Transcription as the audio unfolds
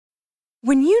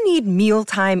When you need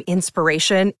mealtime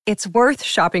inspiration, it's worth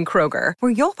shopping Kroger,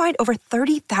 where you'll find over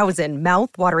 30,000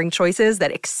 mouth-watering choices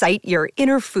that excite your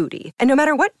inner foodie. And no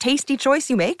matter what tasty choice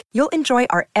you make, you'll enjoy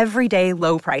our everyday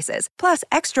low prices, plus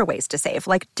extra ways to save,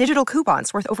 like digital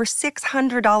coupons worth over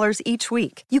 $600 each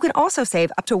week. You can also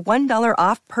save up to $1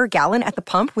 off per gallon at the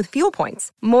pump with fuel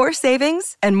points. More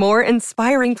savings and more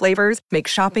inspiring flavors make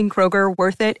shopping Kroger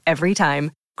worth it every time.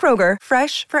 Kroger,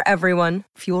 fresh for everyone.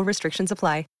 Fuel restrictions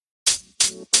apply.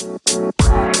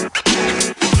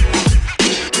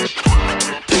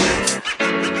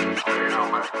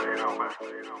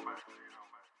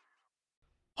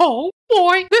 Oh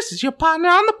boy, this is your partner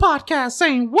on the podcast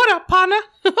saying, "What up, partner?"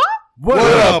 What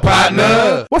up,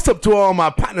 partner? What's up to all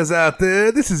my partners out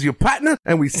there? This is your partner,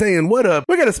 and we saying what up.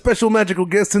 We got a special magical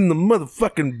guest in the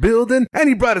motherfucking building, and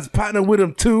he brought his partner with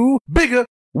him too. Bigger.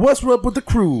 What's up with the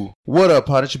crew? What up,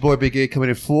 partner? It's your boy Big A coming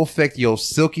in full effect. Yo,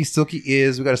 silky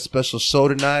ears. We got a special show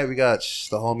tonight. We got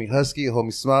the homie Husky,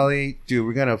 homie Smiley. Dude,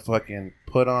 we're gonna fucking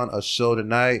put on a show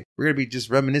tonight. We're gonna be just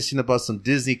reminiscing about some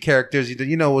Disney characters.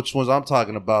 You know which ones I'm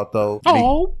talking about, though.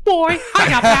 Oh boy,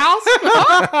 hi, pals.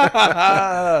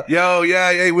 Yo,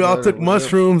 yeah, we all took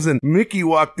mushrooms, and Mickey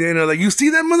walked in. And like, you see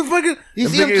that motherfucker? You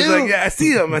and see him Mickey was too? like, yeah, I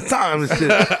see him. I saw him and shit.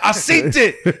 I synced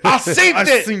it.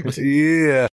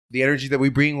 Yeah. The energy that we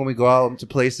bring when we go out to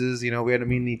places. You know, we had to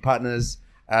meet any partners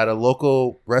at a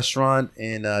local restaurant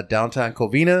in downtown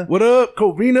Covina. What up,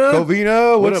 Covina?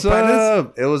 Covina, what's What up,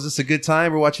 partners? It was just a good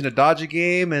time. We're watching a Dodger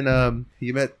game, and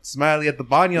you met Smiley at the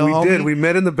baño, We homie. did. We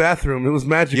met in the bathroom. It was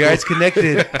magical. You guys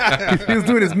connected. He was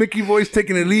doing his Mickey voice,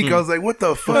 taking a leak. I was like, what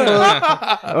the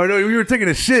fuck? Oh, no, we were taking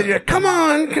a shit. Yeah, come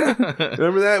on.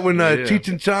 Remember that when Cheech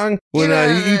and Chong, when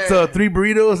he eats 3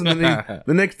 burritos, and then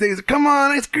the next day he's like, come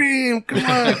on, ice cream. Come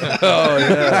on. Oh,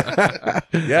 yeah.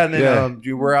 Yeah, and then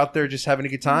we were out there just having a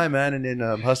good time, man. And then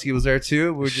Husky was there,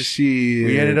 too.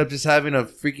 We ended up just having a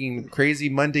freaking crazy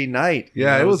Monday night.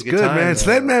 Yeah, You know, it was a good, time, man.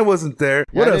 Sledman wasn't there.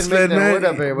 Yeah, what I up, didn't make that. Sledman? What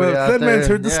up, everybody out Sledman's there?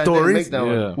 heard the Yeah, I didn't stories. make that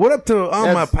one. What up to all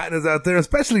my That's- partners out there,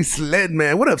 especially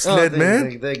Sledman? What up,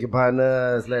 Sledman? Thank you,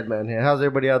 partner. Sledman here. How's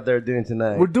everybody out there doing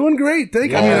tonight? We're doing great.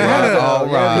 Thank you. I Yeah. mean, All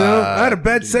right. you know, I had a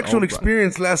bad sexual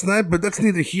experience last night, but that's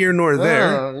neither here nor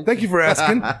there. Oh. Thank you for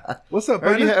asking. What's up, I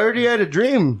partner? already had a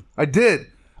dream. I did.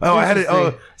 Oh, I had it. Oh,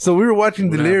 Interesting. so we were watching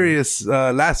Delirious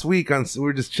last week. We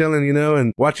were just chilling, you know,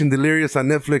 and watching Delirious on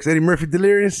Netflix. Eddie Murphy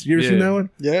Delirious. You ever seen that one?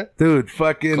 Yeah. Dude,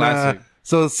 fucking. Classic.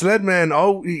 So Sledman,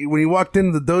 when he walked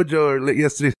into the dojo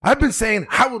yesterday, I've been saying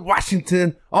Howard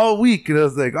Washington all week, and I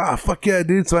was like, oh fuck yeah,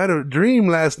 dude. So I had a dream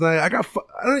last night.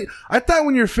 I thought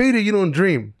when you're faded, you don't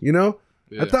dream, you know.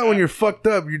 I thought when you're fucked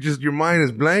up, your mind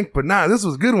is blank. But nah, this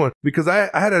was a good one because I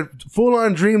had a full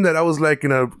on dream that I was like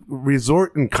in a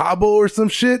resort in Cabo or some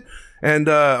shit, and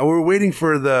we were waiting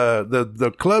for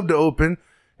the club to open.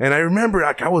 And I remember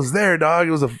like I was there, dog.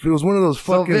 It was one of those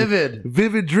fucking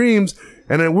vivid dreams.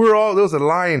 And then there was a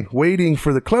line waiting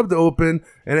for the club to open,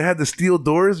 and it had the steel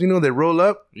doors, you know, they roll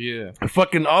up. Yeah. And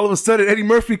fucking all of a sudden, Eddie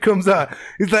Murphy comes out.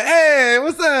 He's like, hey,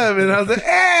 what's up? And I was like,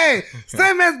 hey,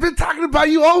 Sledman's been talking about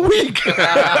you all week.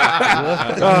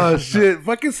 Oh, shit.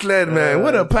 Fucking Sledman.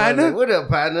 What up, partner? What up,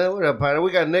 partner? What up, partner?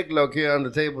 We got Nick Loke here on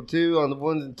the table, too, on the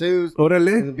ones and twos. He's Orale.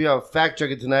 going to be our fact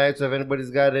checker tonight, so if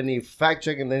anybody's got any fact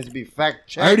checking, that needs to be fact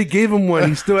checked. I already gave him one.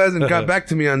 He still hasn't got back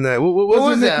to me on that. What What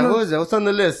was it, that? Nick? What was that? What's on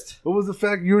the list? What was the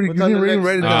fact? You What's on the didn't next-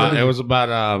 write it down. It was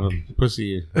about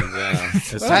pussy.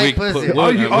 It's Right, pussy.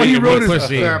 All he wrote is-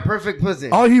 pussy. You're a perfect pussy.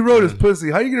 All he wrote is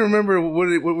pussy. How you gonna remember what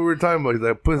we were talking about? He's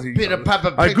like, pussy. Peter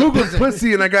Papa I Pig googled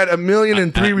pussy and I got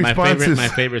 1,003 responses. My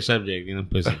favorite subject,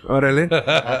 pussy. Orale.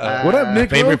 What up, Nick?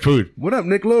 Favorite Loke? food. What up,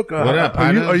 Nick Loke? What up,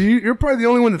 You're probably the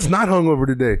only one that's not hungover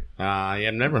today. Yeah,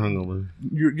 I'm never hungover.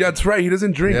 That's right. He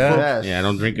doesn't drink. Yeah. folks. Yes. Yeah, I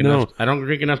don't drink No. enough. I don't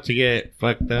drink enough to get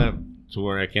fucked up to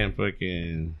where I can't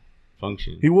fucking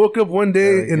function. He woke up one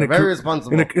day in you're a very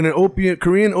responsible. in an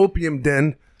Korean opium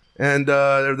den, and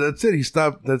that's it. He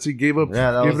stopped. He gave up.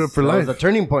 Yeah, gave it up for that life. was a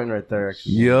turning point right there,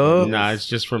 actually. Yup. Nah, it's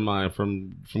just from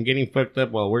getting fucked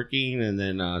up while working, and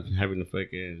then having to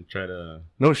fucking try to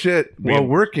No shit. While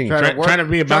working. Try- trying to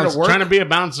be a try to bouncer, work. trying to be a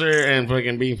bouncer, and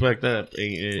fucking being fucked up.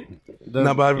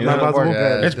 Not possible.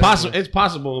 It's possible. It's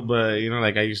possible, but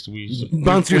like I used to. We used to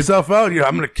Bounce yourself out. Yeah,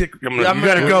 I'm gonna kick. You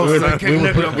gotta go. we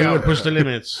son. we would push the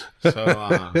limits.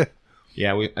 So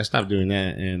yeah, I stopped doing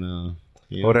that, and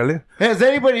Orale. Has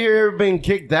anybody here ever been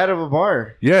kicked out of a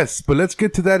bar? Yes, but let's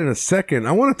get to that in a second.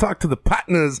 I want to talk to the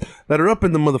partners that are up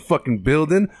in the motherfucking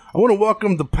building. I want to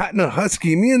welcome the partner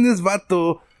Husky. Me and this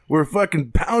vato were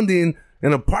fucking pounding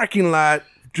in a parking lot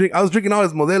I was drinking all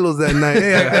his Modelos that night.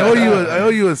 Hey, I owe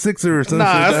you a sixer or something.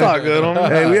 Nah, that's not good, homie.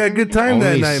 Hey, we had a good time that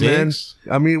Only night, 6?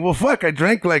 man. I mean, well, fuck, I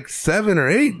drank like 7 or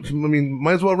 8. I mean,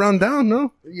 might as well round down,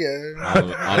 no? Yeah.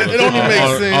 It only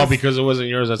makes sense. Oh, because it wasn't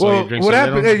yours. That's why Well, you drink what so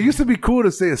happened? little? Hey, it used to be cool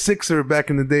to say a sixer back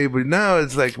in the day, but now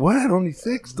it's like, what? Only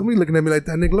 6? Don't be looking at me like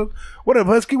that, nigga. Look. What up,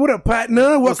 Husky? What up,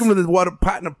 partner? Welcome to the Water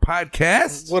Partner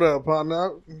Podcast. What up,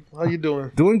 partner? How you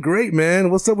doing? Doing great, man.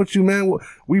 What's up with you, man?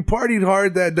 We partied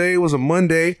hard that day. It was a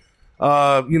Monday.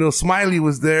 Smiley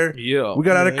was there. Yeah. We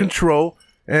got out of control.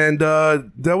 And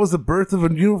that was the birth of a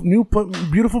new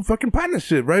beautiful fucking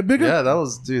partnership, right, Bigger? Yeah, that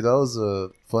was a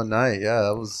fun night.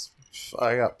 Yeah,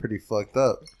 I got pretty fucked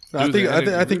up. I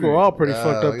think we're all pretty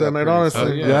fucked up we that got night, pretty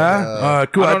honestly. Yeah?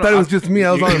 Cool. I thought it was just me.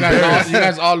 I was on You embarrassed.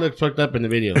 guys all look fucked up in the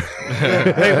video.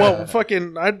 Hey, well,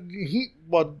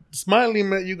 Smiley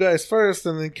met you guys first,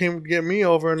 and then came to get me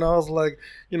over, and I was like,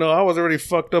 I was already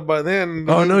fucked up by then.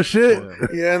 Oh, no shit.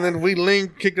 Yeah, and then we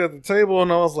kicked at the table, and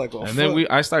I was like, oh, And fuck. then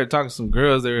I started talking to some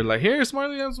girls. They were like, "Here,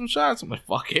 Smiley, have some shots." I'm like,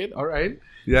 "Fuck it, all right."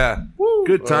 Yeah.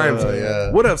 Good times.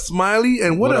 yeah. What up, Smiley?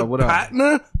 And what up, what up?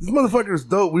 partner? This motherfucker's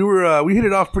dope. We hit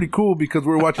it off pretty cool because we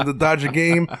were watching the Dodger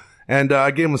game, and I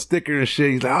gave him a sticker and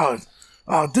shit. He's like,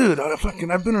 oh, dude, I've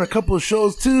been on a couple of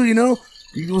shows too,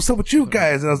 What's up with you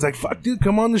guys? And I was like, fuck, dude,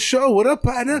 come on the show. What up,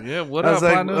 partner? Yeah, what I up,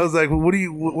 was partner? I was like,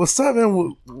 what's up,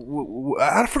 man?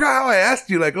 I forgot how I asked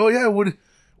you. Like, oh, yeah, what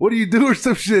do you do or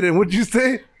some shit? And what'd you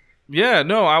say? Yeah,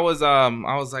 no, I was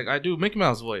like, I do Mickey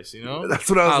Mouse voice, That's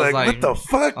what I was like, what the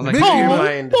fuck? I was like, Mickey, oh,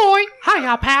 man? Boy,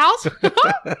 hiya, pals.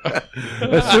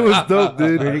 That shit was dope,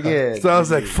 dude. Pretty good. So I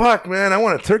was like, fuck, man, I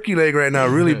want a turkey leg right now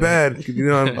really bad.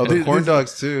 Oh, the corn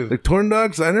dogs too. Like corn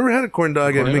dogs? I never had a corn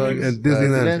dog at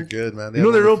Disneyland. They're good, man.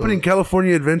 They're opening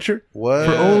California Adventure?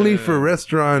 What? For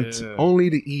restaurants, only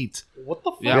to eat. what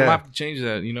the fuck? Yeah, I'm gonna have to change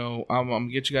that. I'm gonna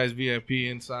get you guys VIP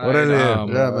inside. Órale.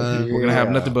 Yeah, man. We're gonna have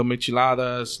nothing but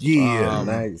micheladas. Yeah.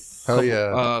 Nice. Hell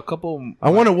yeah. A couple. I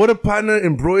want a What a Partner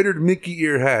embroidered Mickey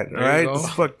ear hat. All There you right, go.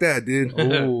 fuck that, dude.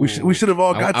 We should have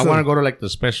all got I some. want to go to like the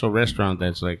special restaurant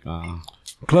that's like.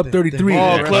 Club 33.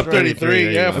 Oh, Club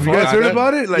 33. Yeah, Have you guys heard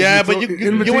about it? Like, Yeah, it's but you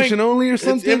invitation ain't- only or It's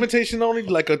something. invitation only,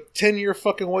 like a 10-year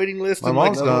fucking waiting list. My and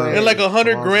mom's like, gone. and like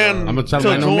 $100 grand I'm gonna tell to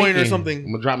them I know join Mickey. or I'm something.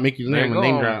 gonna drop Mickey's There name you and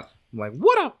name go. drop. I'm like,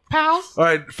 what up, pals? All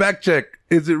right, fact check.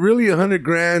 Is it really $100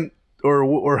 grand,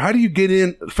 or how do you get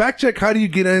in? Fact check. How do you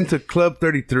get into Club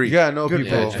 33? You gotta know people.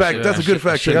 Yeah, fact. That's a good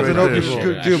fact check. You have to right know there. people.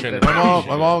 Shit, I Dude, should've-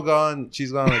 my mom gone.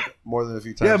 She's gone like more than a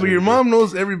few times. Yeah, but your mom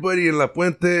knows everybody in La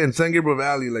Puente and San Gabriel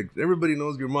Valley. Like, everybody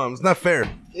knows your mom. It's not fair.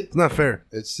 It's not fair.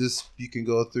 It's just you can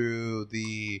go through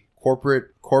the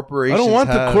corporation. I don't want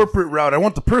the corporate route. I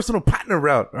want the personal partner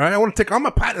route. All right, I want to take all my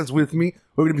partners with me.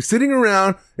 We're gonna be sitting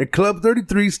around at Club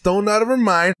 33, stoned out of our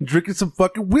mind, drinking some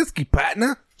fucking whiskey,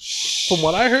 partner. From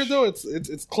what I heard, though,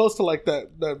 it's close to like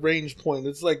that range point.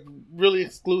 It's like really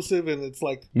exclusive, and it's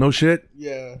like, No shit.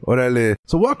 yeah. Orale.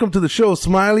 So welcome to the show,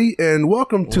 Smiley, and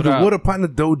welcome to What the up? What a Partner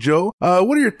Dojo.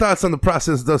 What are your thoughts on the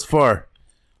process thus far?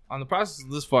 On the process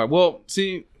this far. Well,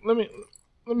 see, let me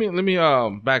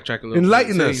backtrack a little.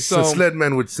 Enlighten bit. us, See, the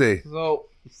Sledman would say. So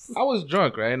I was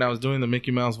drunk, right? And I was doing the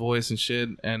Mickey Mouse voice and shit.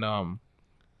 And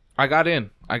I got in.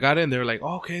 They were like,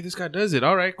 oh, okay, this guy does it.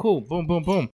 All right, cool. Boom, boom,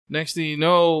 boom. Next thing you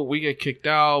know, we get kicked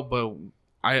out, but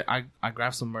I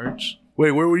grabbed some merch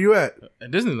Wait, where were you at?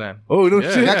 at Disneyland. Oh, no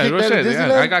Yeah, shit. yeah, kicked real out of shit. Yeah,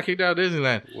 Disneyland? I got kicked out of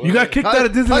Disneyland. You got kicked out of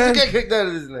How'd you Disneyland? get kicked out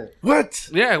of Disneyland? What?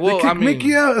 Yeah, well, they kicked I mean,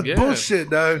 Mickey out? That's yeah. bullshit,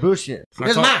 dog. Bullshit. I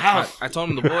It's told- my house. I told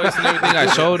him the voice and everything. I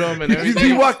showed him and He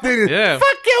everything. walked in and, Yeah.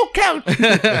 fuck your couch.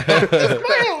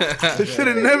 They should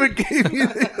have never gave you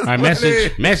this. All right,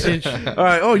 message. All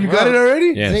right. Oh, you got it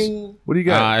already? Yes. Zing. What do you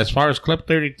got? As far as Club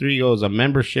 33 goes, a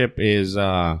membership is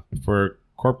for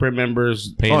corporate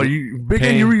members. Paying, Oh, you big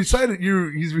paying- and you recited.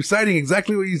 He's reciting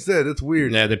exactly what you said. That's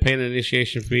weird. Yeah, they're paying an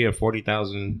initiation fee of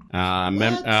 $40,000.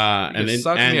 And You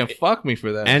suck me and fuck me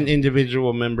for that. and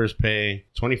individual members pay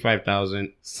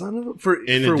 $25,000. Son of a for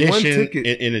In one addition,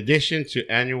 ticket. in addition to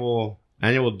annual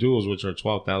dues, which are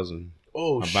 $12,000.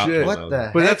 Oh About shit! What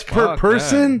the But that's per Fuck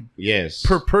person. Yes,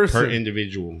 Per person. per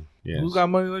individual. Yes. Who got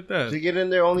money like So you that? get in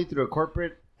there only through a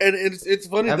corporate. And it's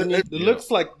funny that Haven't it you- looks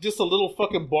like just a little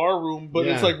fucking bar room, but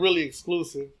it's Yeah. like really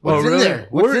exclusive. What's in there?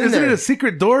 What's Where in isn't there? it a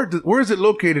secret door? Where is it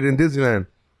located in Disneyland?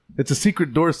 It's a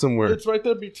secret door somewhere, It's right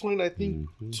there between, I think,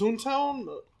 Toontown.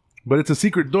 but it's a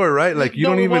secret door, right? Like you No,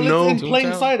 don't even well, know. It's in plain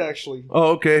Toontown? sight, actually.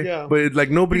 Oh, okay. Yeah. But it, like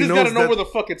You nobody just knows gotta know that. where the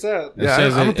fuck it's at. Yeah, I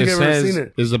don't think I've ever seen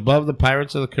it. Is above the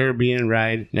Pirates of the Caribbean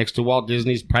ride next to Walt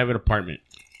Disney's private apartment.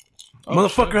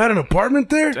 Motherfucker had an apartment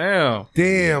there? Damn.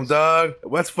 Damn, dog.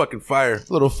 That's fucking fire.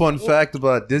 Little fun fact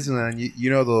about Disneyland. You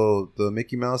know the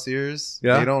Mickey Mouse ears?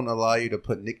 Yeah. They don't allow you to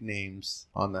put nicknames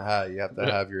on the hat. You have to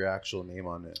have your actual name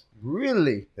on it.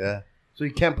 Really? Yeah. So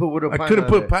you can't put Widow I Pine couldn't on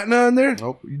put there. Patna on there?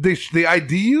 Nope. They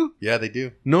ID you? Yeah, they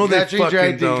do. No, You they gotta change your fucking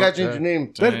ID. You don't. gotta change your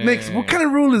name. That makes what kind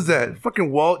of rule is that?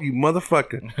 Fucking Walt, you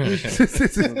motherfucker.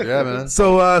 Yeah, man.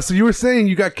 So you were saying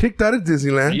you got kicked out of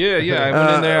Disneyland. Yeah. I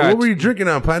went in there. What were you drinking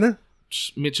on, partner?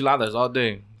 Micheladas all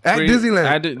day. At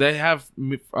Disneyland? They have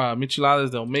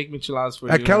micheladas. They'll make micheladas for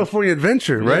you. At California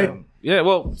Adventure, right? Yeah,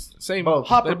 well, same. Both. They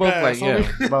Hopper both pass, like,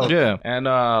 homie. Both. yeah. And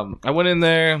I went in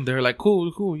there. They were like,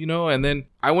 cool, you know. And then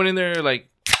I went in there like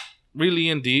really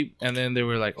in deep. And then they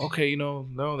were like, okay, you know,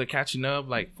 no, they're catching up.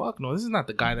 Like, fuck, no, this is not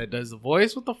the guy that does the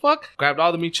voice. What the fuck? Grabbed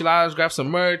all the micheladas, grabbed some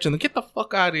merch, and then get the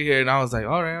fuck out of here. And I was like,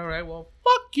 all right, well,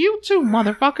 fuck you too,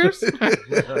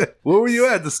 motherfuckers. Where were you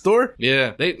at? The store?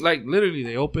 Yeah, they like literally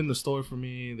they opened the store for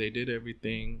me. They did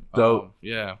everything. Dope.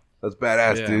 Yeah. That's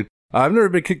badass, Yeah. dude. I've never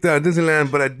been kicked out of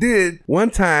Disneyland, but I did one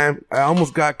time. I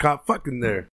almost got caught fucking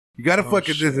there. You gotta fuck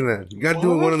at Disneyland. You gotta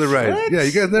do it one of the rides. What? Yeah,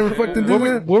 you guys never fucked in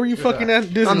Disneyland? Where were you fucking at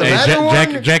Disney? On the Hey,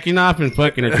 Magic one? jacking off and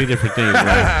fucking are two different things, bro.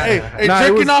 Hey, Nah, it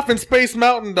jerking was- off in Space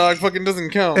Mountain, dog, fucking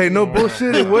doesn't count. Hey, no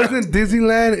bullshit. It wasn't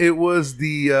Disneyland. It was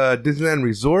the Disneyland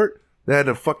Resort. They had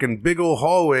a fucking big old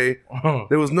hallway.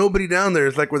 There was nobody down there.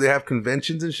 It's like where they have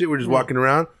conventions and shit. We're just walking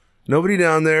around. Nobody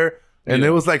down there. And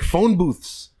there was like phone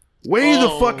booths. Way the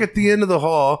fuck at the end of the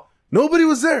hall. Nobody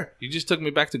was there. You just took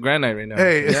me back to Grand Night right now.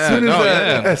 Hey, Yeah,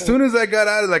 yeah. as soon as I got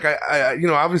out of like I you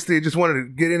know, obviously I just wanted to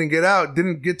get in and get out.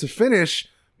 Didn't get to finish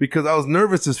because I was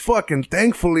nervous as fuck. And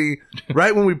thankfully,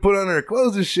 right when we put on our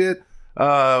clothes and shit,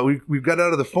 we got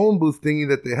out of the phone booth thingy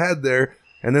that they had there,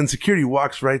 and then security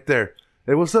walks right there.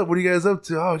 Hey, what's up? What are you guys up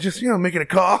to? Oh, just, making a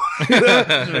call. And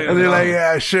they're like,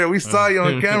 yeah, sure. We saw you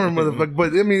on camera, motherfucker.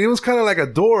 But, I mean, it was kind of like a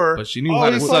door. But she knew Oh, how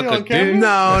you to saw suck you a on camera? dick. No,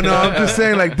 I'm just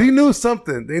saying, like, they knew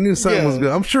something. They knew something Yeah. was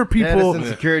good. I'm sure people.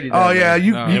 Madison security. Oh, down yeah. there.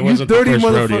 You it wasn't the dirty first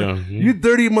motherfuckers. rodeo. You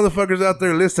dirty motherfuckers out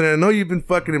there listening. I know you've been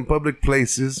fucking in public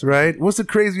places, right? What's the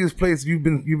craziest place you've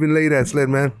been laid at, Sled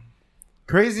Man?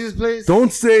 Craziest place?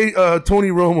 Don't say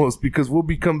Tony Romo's because we'll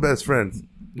become best friends.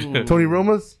 Tony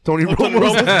Romo's? Tony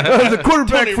Romo's? The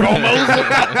quarterback Tony for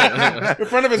in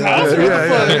front of his house. Yeah, What the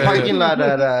yeah, fuck? Parking lot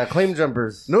at Claim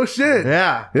Jumpers. No shit.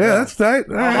 Yeah. Yeah, that's tight.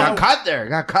 All right. Got caught there.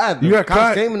 Got caught. You got Cops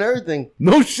caught? came and everything.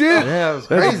 No shit. Yeah, it was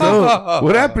That's crazy. dope.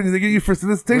 What happened? Did they get you for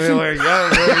solicitation? We're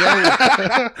young.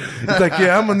 It's like,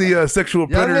 yeah, I'm on the sexual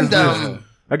Young predators and dumb. list.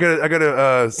 I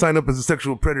gotta sign up as a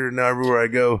sexual predator now everywhere I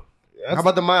go. How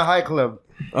about the Mile High Club?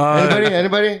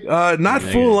 Anybody? Not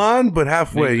full on, but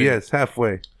halfway. Yes,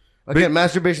 halfway. Okay,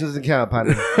 masturbation doesn't count,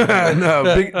 partner. No,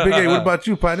 big A. What about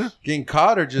you, partner? Getting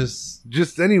caught or just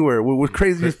Just anywhere. What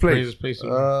craziest place? Craziest place.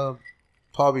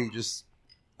 probably just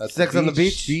at Sex on the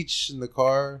beach? Beach in the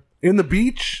car, In the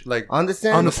beach? like On the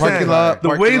sand? On the parking sand. lot, The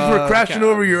parking waves were lot. crashing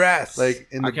over your ass. like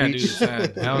in the I can't do beach, the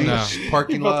sand. Hell beach no.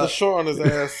 parking About the lot. shore on his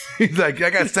ass. He's like, I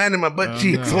got sand in my butt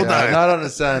cheeks. Hold Yeah, on. not on the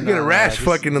sand. You get a no, rash just-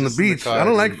 fucking on the just in beach. car, I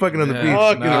don't like dude. fucking on the Yeah. beach.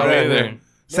 Fuck No, you, me man. either.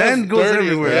 Sand That's goes dirty as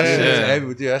everywhere. That hell. shit is Yeah. heavy,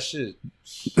 dude. That shit.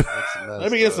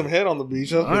 Let me get some head on the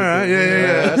beach. All right,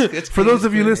 yeah. It's For those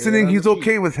of you clean, listening, yeah. he's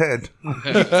okay with head.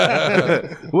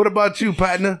 What about you,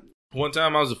 partner? One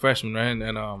time I was a freshman, right?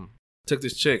 And took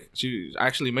this chick. She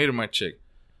actually made her my chick.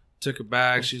 Took her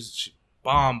back. She's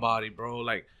bomb body, bro.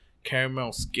 Like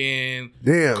caramel skin,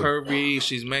 Damn. curvy.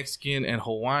 She's Mexican and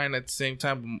Hawaiian at the same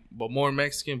time, but more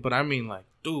Mexican. But I mean, like,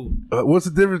 dude, What's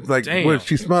the difference? Like, Damn. what?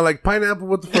 She smell like pineapple?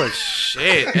 What the fuck?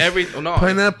 shit. No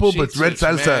Pineapple, she but it's red tastes-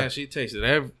 salsa. Man, she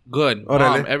tasted good,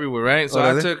 Orale. everywhere, right? So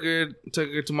Orale. I took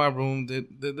her to my room.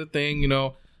 Did the thing,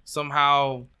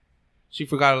 Somehow she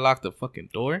forgot to lock the fucking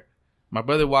door. My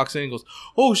brother walks in and goes,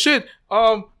 "Oh shit,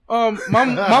 mom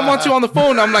wants you on the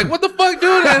phone." I'm like, "What the fuck,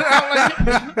 dude?" And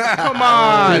I'm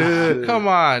like, "Come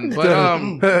on."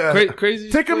 But crazy.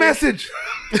 Take a message.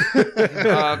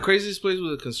 Craziest place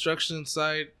was a construction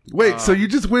site. Wait, so you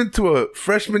just went to a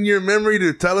freshman year memory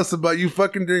to tell us about you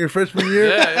fucking during your freshman year?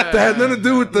 Yeah. That had nothing to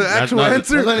do with the actual not-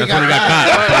 answer? That's when he That's when he got got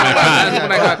caught. caught. That's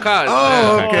when I got caught.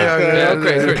 Oh, okay. Yeah,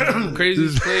 okay. okay.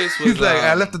 Craziest place was He's like,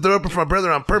 I left the door open for my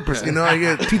brother on purpose. I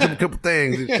got to teach him a couple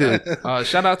things and shit.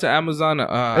 shout out to Amazon.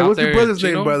 Hey, what's your brother's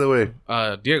name, by the way?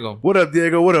 Diego. What up,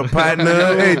 Diego? What up, partner?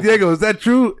 Hey, Diego, is that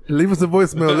true? Leave us a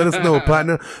voicemail. Let us know,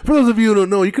 partner. For those of you who don't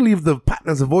know, you can leave the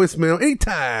partners a voicemail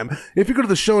anytime. If you go to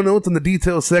the show notes in the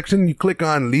details section, you click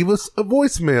on Leave Us a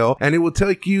Voicemail, and it will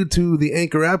take you to the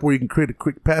Anchor app where you can create a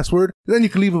quick password. Then you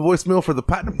can leave a voicemail for the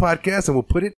Partner Podcast, and we'll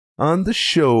put it on the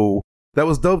show. That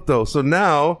was dope, though. So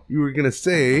now you were going to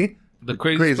say The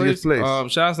craziest Craziest place.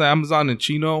 place. Shout out to Amazon in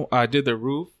Chino. I did their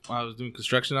roof. I was doing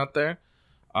construction out there.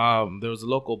 There was a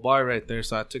local bar right there,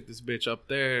 so I took this bitch up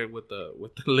there with the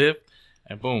lift,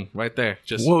 and boom, right there.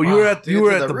 Just Whoa, you were at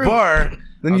the bar,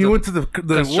 then you went to the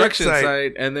construction work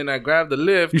site, and then I grabbed the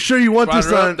lift. You sure you want brought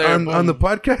this her up there, on the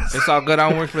podcast? It's all good. I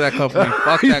don't work for that company.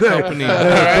 Fuck that company.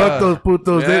 Fuck those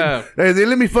putos. Yeah. They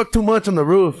let me fuck too much on the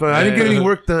roof. I didn't get any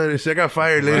work done and shit. I got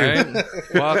fired later. Right?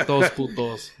 Fuck those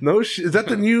putos. No shit. Is that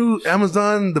the new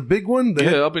Amazon, the big one?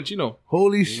 Yeah, up in Chino.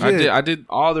 Holy shit. I did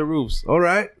all the roofs. All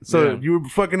right. So Yeah. you were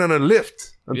fucking on a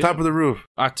lift on top of the roof.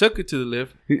 I took it to the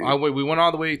lift. We went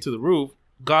all the way to the roof,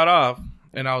 got off,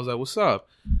 and I was like, "What's up?"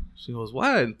 She goes,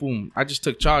 "What?" And boom, I just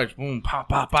took charge. Boom, pop,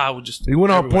 pop, pop. We just He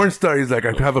went all everywhere. porn star. He's like,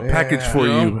 I have a package for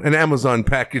you. An Amazon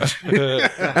package.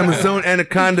 Amazon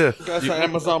Anaconda. That's on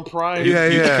Amazon Prime.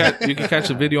 Yeah. You can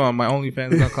catch a video on my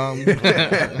OnlyFans.com.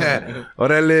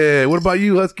 Orale. What about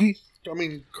you, Husky? I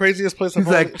mean, craziest place He's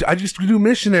I've like, I just do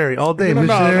missionary all day. No,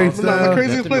 missionary the stuff.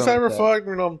 craziest place I ever that.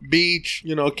 fucked, beach,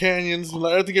 canyons.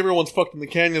 I think everyone's fucked in the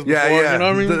canyons before. Yeah. You know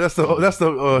what I mean? That's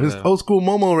his old school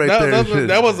Momo right there. and shit.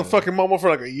 That was a fucking moment for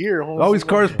like a year. All these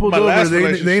cars pulled My over. last They ain't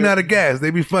relationship. out of gas.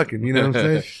 They be fucking. You know what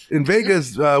I'm saying? In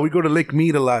Vegas, we go to Lake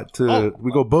Mead a lot.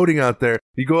 We go boating out there.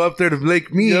 You go up there to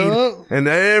Lake Mead, Yeah. and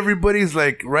everybody's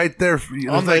like right there.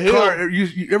 On the hill.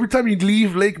 Every time you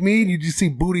leave Lake Mead, you just see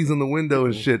booties on the window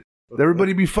and shit.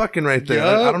 Everybody be fucking right there.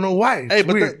 Yeah. I don't know why. It's Hey,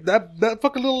 but weird. that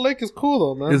fucking little lake is cool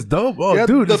though, man. It's dope. Oh, Yeah,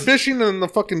 dude. the it's fishing and the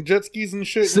fucking jet skis and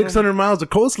shit. 600 miles of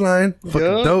coastline. Fucking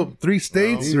Yeah. dope. 3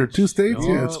 states or 2 states.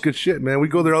 Yeah, it's good shit, man. We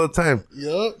go there all the time.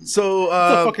 Yeah. So, It's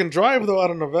a fucking drive though out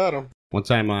of Nevada. One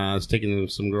time I was taking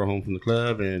some girl home from the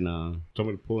club and told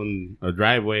me to pull in a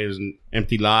driveway. It was an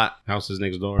empty lot, houses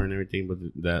next door and everything. But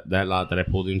that lot that I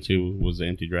pulled into was an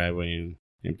empty driveway and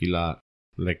empty lot.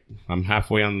 Like I'm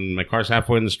my car's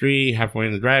halfway in the street, halfway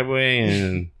in the driveway,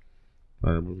 and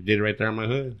we did it right there on my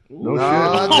hood. no shit.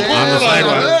 Oh, On the damn.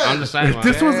 sidewalk. On the sidewalk.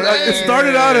 This was it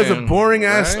started out as a boring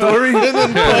ass story, and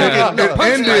then it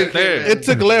ended. It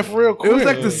took left real quick. It was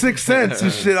like the Sixth Sense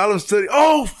and shit. All of a sudden,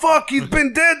 oh fuck, he's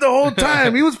been dead the whole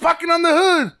time. He was fucking on the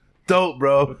hood. Dope,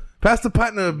 bro. Pass the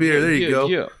partner a beer. There you go.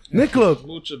 Yeah. Nicola,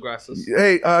 Muchas gracias.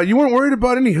 hey, you weren't worried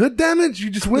about any hood damage? You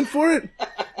just went for it?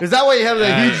 Is that why you have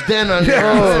that huge dent on your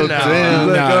Oh, hood? damn.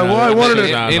 Like, well, I wanted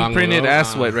to. Imprinted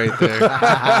ass sweat right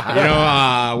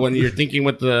there. When you're thinking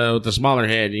with the smaller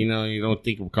head, you don't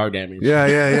think of car damage.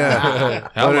 Yeah.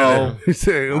 Hello. He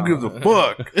said, who gives a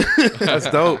fuck? That's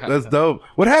dope. That's dope.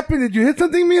 What happened? Did you hit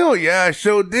something, Mio? Yeah, I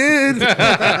sure did.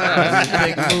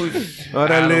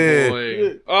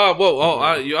 Orale.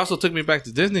 Attaboy. You also took me back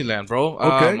to Disneyland, bro.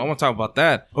 Okay. I want to talk about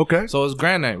that. Okay. So it was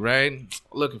grand night, right?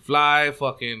 Looking fly,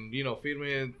 fucking, feed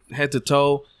me head to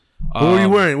toe. What were you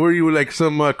wearing? Were you like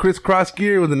some crisscross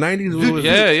gear with the 90s? What was it?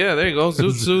 Yeah, there you go.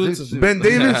 Zoot suits. Ben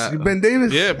Davis? Ben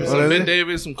Davis? Yeah, some Orale. Ben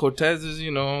Davis, some Cortezes,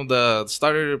 the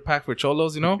starter pack for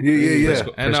cholos, Yeah.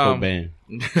 And Frisco band.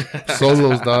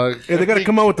 Solos, dog. Yeah, they got to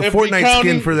come out with the Every Fortnite county-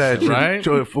 skin for that. Right?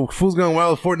 Fool's Gone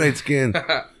Wild Fortnite skin.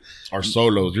 Or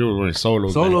solos. You were wearing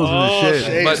solos. Solos man. with the Oh shit.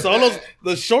 shit! But- Solos,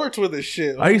 the shorts with this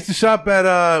shit. I used to shop at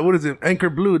Anchor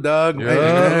Blue, dog. Anchor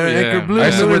yeah. Blue. I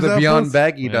used to wear the Remember Beyond those?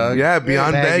 Baggy, dog. Yeah,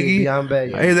 Beyond Baggy. Beyond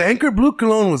baggy. Hey, the Anchor Blue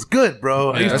cologne was good,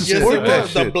 bro. I used to Yes, support it that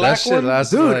was. shit. The black That shit one.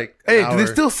 lasted Dude, like hey, an do they hour.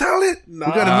 still sell it? Nah.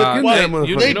 We gotta look into What? that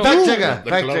You- motherfucker. you know- Fact The checker. Fact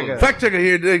cologne. checker. Fact checker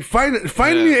here. Like,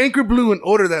 find me Anchor Blue and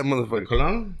order that The motherfucker.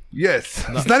 cologne? Yes.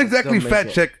 It's not exactly Don't make fact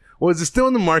it. check. Well, is it still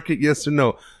in the market? Yes or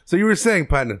no? So you were saying,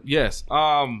 partner. Yes.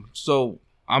 So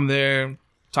I'm there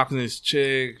talking to this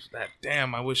chick. That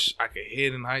damn, I wish I could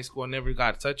hit in high school. I never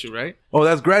got to touch it, right? Oh,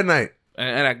 that's grad night.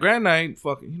 And at Grand Night,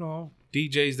 fucking,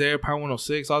 DJs there, Power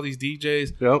 106, all these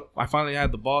DJs. Yep. I finally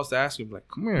had the balls to ask him, like,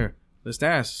 come here, let's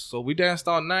dance. So we danced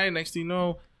all night. Next thing you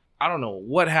know, I don't know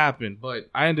what happened, but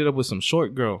I ended up with some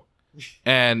short girl.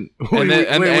 And Wait,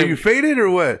 were you faded or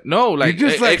what? no, like you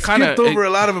just it kinda- skipped over a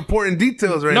lot of important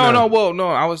details right now. No.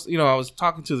 I was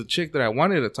talking to the chick that I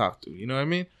wanted to talk to. You know what I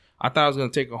mean? I thought I was gonna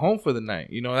take her home for the night.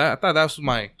 I thought that was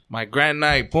my grand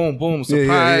night. Boom, boom,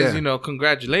 surprise. yeah.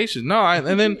 Congratulations. No,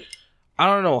 and then I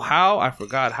don't know how. I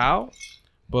forgot how,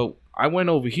 but I went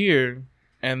over here.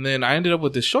 And then I ended up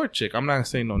with this short chick. I'm not gonna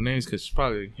say no names because she's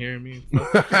probably hearing me.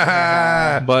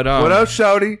 But what up,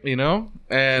 Shouty?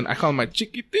 and I call her my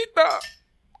chiquitita.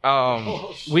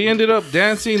 We ended up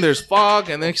dancing. There's fog,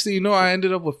 and next thing you know, I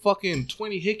ended up with fucking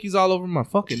 20 hickeys all over my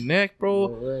fucking neck,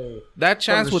 bro. That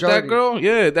chance From with the that shawty.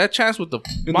 girl, that chance with the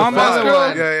In mom the ass fog?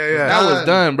 girl, Yeah. that was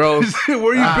done, bro. Where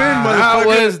you been, I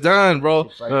motherfucker? was done, bro.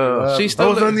 She I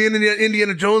still was on the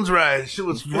Indiana Jones ride. Shit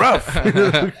was rough.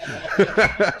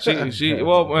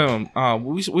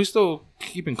 we still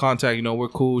keep in contact. You know, we're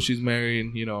cool. She's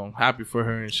married. You know, happy for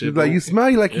her and shit. She's like, you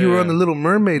smell like you were on the Little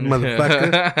Mermaid,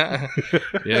 motherfucker.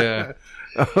 Yeah.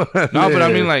 No, but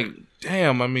I mean, like,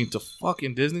 damn. I mean, to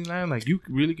fucking Disneyland, like, you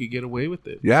really could get away with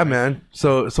it. Yeah, man.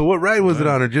 So what ride was it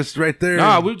on, or just right there?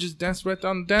 Nah, we just danced right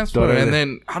down the dance floor, Right. and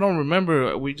then I don't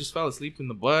remember. We just fell asleep in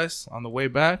the bus on the way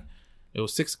back. It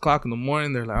was 6 o'clock in the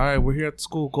morning. They're like, "All right, we're here at the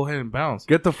school. Go ahead and bounce."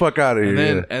 Get the fuck out of here.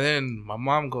 And then my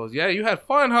mom goes, "Yeah, you had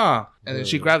fun, huh?" And then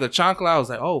she grabbed the chancla. I was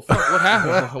like, "Oh fuck, what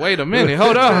happened? Wait a minute,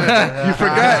 hold on." You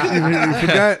forgot. You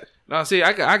forgot. No, see,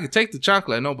 I could take the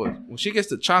chancla, no, but when she gets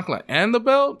the chancla and the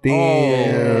belt,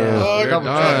 Damn. oh, you're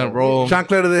done, bro.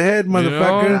 Chocolate to the head,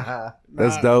 motherfucker.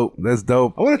 That's dope. That's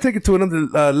dope. I want to take it to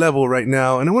another level right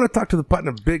now, and I want to talk to the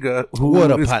partner Bigga, who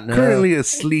What up, is partner? currently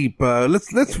asleep. Let's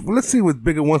see what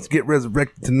Bigga wants to get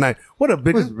resurrected tonight. What up,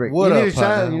 Bigga? What You up, need a shot?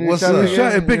 partner? You need a What's shot? up? Take a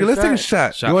shot. Hey, Bigga, let's take a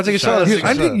shot. You want to take a shot? Let's take a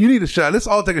I shot. think you need a shot. Let's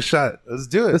all take a shot. Let's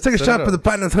do it. Let's take a Set shot it for the up.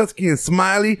 partners Husky and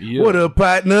Smiley. Yeah. What up,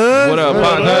 partner? What up,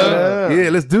 partner? Yeah,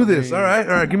 let's do this. All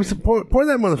right. Give me some. Pour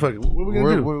that motherfucker. What are we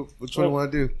gonna do? Which one do you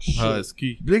want to do?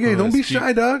 Husky. Bigga, don't be Husky.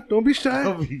 shy, dog. Don't be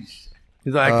shy.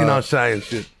 He's like acting all shy and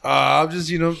shit. I'm just,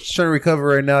 just trying to recover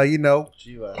right now,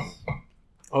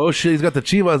 Oh shit, he's got the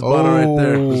Chivas bottle right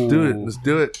there. Let's do it. Let's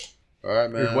do it. All right,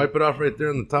 Here, man. wipe it off right there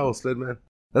on the towel, sled man.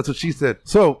 That's what she said.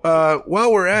 So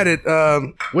while we're at it,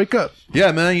 wake up.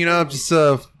 Yeah, man. I'm just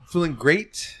feeling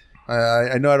great.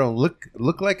 I know I don't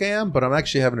look like I am, but I'm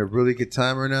actually having a really good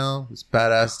time right now. It's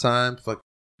badass time. Fuck,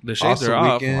 The shades Awesome are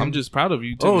off. weekend. I'm just proud of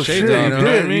you. Took Oh the shades shit, off, you know what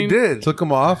I did. mean? You did. took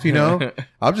them off.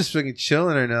 I'm just freaking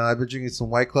chilling right now. I've been drinking some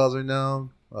White Claws right now.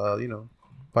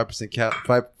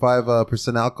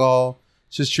 5% alcohol.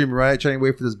 Just treat me right. Trying to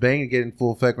wait for this bang to get in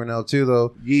full effect right now too,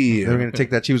 though. Yeah. Then we're gonna take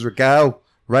that Chivas Regal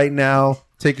right now.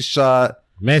 Take a shot.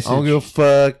 I don't give a Message.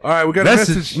 fuck. All right, we got a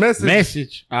message.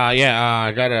 Message.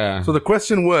 I got a So the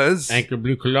question was, Anchor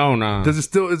Blue cologne. is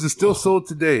it still sold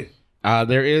today?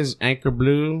 There is Anchor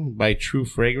Blue by True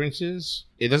Fragrances.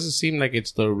 It doesn't seem like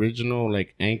it's the original,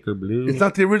 like Anchor Blue. It's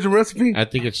not the original recipe? I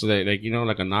think it's like like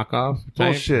a knockoff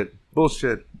type.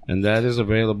 Bullshit. And that is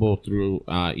available through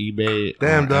eBay.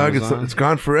 Damn, dog, Amazon. it's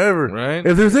gone forever. Right?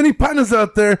 If there's any partners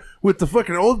out there with the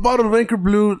fucking old bottle of Anchor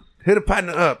Blue, hit a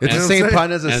partner up. It's You know the what I'm same saying?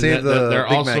 partners that And saved the there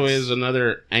Big also Macs. is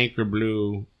another Anchor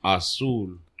Blue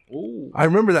Azul. I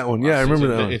remember that one. Yeah, I remember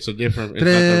that one. It's a different. It's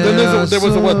Then not there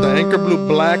was the Anchor Blue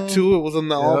Black too. It was in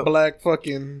the all Yep. black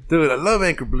fucking. Dude, I love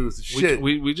Anchor Blues. The shit.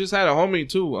 We just had a homie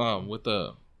too. With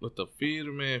the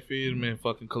Firman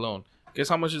fucking cologne. Guess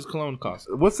how much his cologne cost?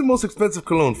 What's the most expensive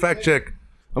cologne? Fact check.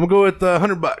 I'm gonna go with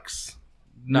 $100.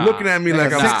 Nah. You're looking at me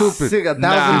like I'm Nah. stupid.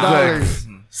 $1,000.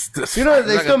 You know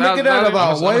they Like still make it out of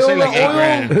I'm gonna say whale like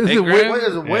 $8,000. oil. Is it $8 grand? What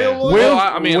is it? Whale oil? whale? Well,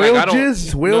 I mean, whale like, I don't-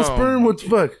 jizz? Whale no. sperm? What the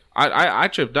fuck? I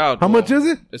tripped out. How much is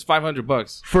it? It's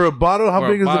 $500 For a bottle? How for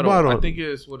big a is the bottle? I think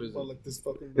it's what is it? Like this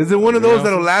fucking. Is it one of those Yeah.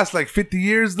 that'll last like 50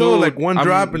 years though? Dude, Like one I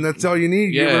drop mean, and that's all you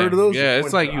need? You ever heard of those? Yeah,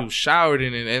 it's like you showered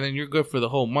in it and then you're good for the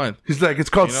whole month. He's like, it's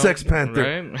called You know, Sex Panther.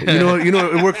 right? You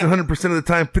know, it works 100% of the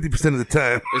time, 50% of the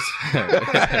time.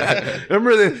 It's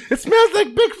Remember that? It smells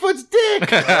like Bigfoot's dick.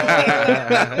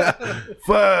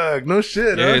 Fuck, no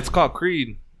shit. yeah, huh? it's called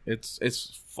Creed. It's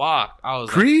fuck. I was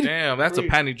Creed? like, damn, that's a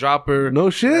panty dropper. No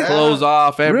shit. Clothes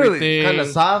off, Really? everything. Kind of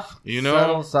soft. You know?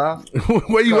 Subtle, soft.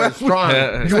 What you ask? Strong.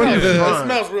 You want It to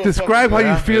smells real. describe how fucking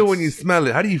you good. feel when you smell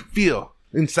it. How do you feel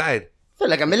inside? Feel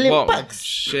like $1 million Well, bucks.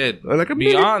 shit. Like $1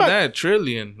 million Beyond bucks. that,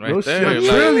 trillion right No there. shit.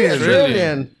 Like, Trillion.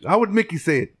 Trillion. How would Mickey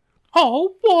say it?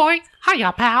 Oh boy,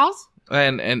 hiya pals.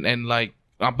 And like,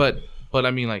 but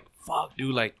I mean, like, fuck,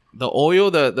 dude, like the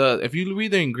oil, the if you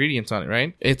read the ingredients on it,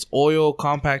 right? It's oil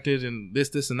compacted and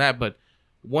this and that, but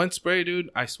one spray, dude,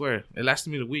 I swear, it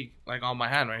lasted me the week, like on my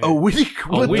hand right here. A week?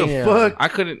 What week. the fuck? I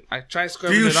tried Do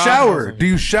scrubbing you it off. shower? Do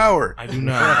you shower? I do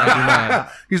not.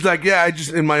 He's like, yeah, I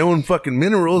just in my own fucking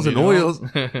minerals and You know? oils.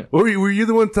 Were you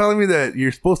the one telling me that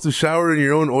you're supposed to shower in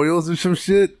your own oils or some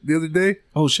shit the other day?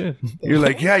 Oh shit. You're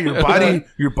like, yeah, your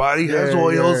body has Yeah,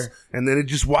 oils, yeah. and then it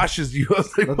just washes you. I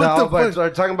was like, But what the but fuck? we're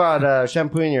talking about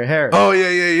shampooing your hair. Oh yeah.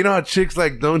 You know how chicks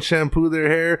like don't shampoo their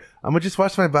hair? I'm gonna just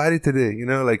wash my body today. You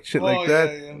know, like shit like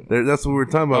that. yeah. That's what we were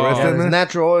talking about, right, Yeah, Stan, there's man?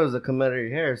 natural oils that come out of your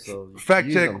hair. So Fact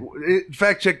use check. them.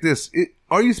 Fact check this.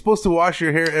 Are you supposed to wash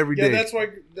your hair every Yeah, day? that's why.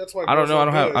 I don't know.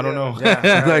 I don't know.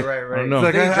 Yeah, Like- right. I don't know. It's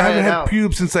like They I dry haven't it had out.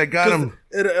 pubes since I got them.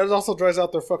 It also dries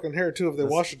out their fucking hair too if they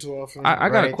wash it too often. I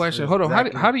got a Right, question. Hold on.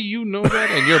 exactly. How do you know that?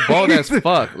 And you're bald as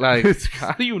fuck. Like,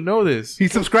 how do you know this? He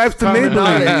subscribes to Common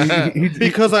Maybelline. He-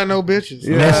 because I know bitches.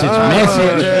 Yeah.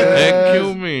 Message. Hey,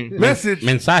 kill me. Message.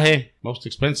 Mensaje. Most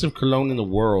expensive cologne in the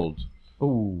world.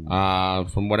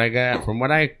 From what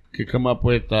I could come up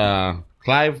with,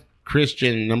 Clive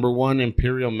Christian #1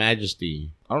 Imperial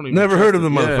Majesty. I don't even Never heard of the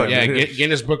Yeah. motherfucker. Yeah,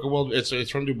 Guinness Book of World. It's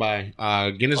from Dubai.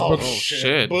 Guinness Book. Oh,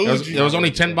 shit. There was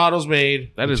only 10 bottles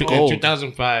made. That is in gold.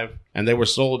 2005, and they were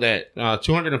sold at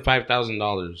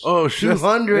 $205,000. Oh shit.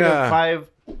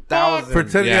 205,000 For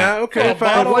 10, Yeah. okay. If I For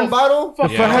had one bottle.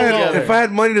 If I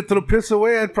had money to throw piss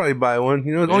away, I'd probably buy one.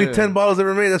 You know, only Yeah. 10 bottles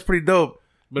ever made. That's pretty dope.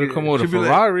 Better come with a Should be like-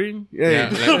 Ferrari. Yeah,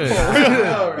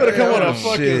 Better come with a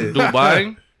fucking. shit.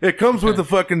 Dubai. It comes with a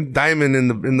fucking diamond in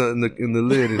the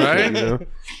lid, and Right? shit, you know.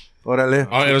 Orale.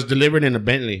 Oh, it was delivered in a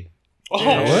Bentley. What?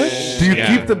 Do you Yeah.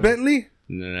 keep the Bentley?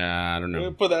 Nah, I don't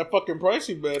know. For that fucking price,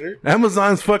 you better.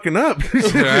 Amazon's fucking up.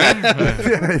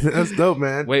 That's dope,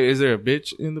 man. Wait, is there a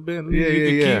bitch in the Bentley? Yeah, you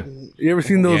yeah, can yeah. You ever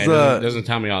seen those? Yeah, it doesn't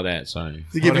tell me all that. Sorry.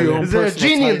 To give you your own Is there a personal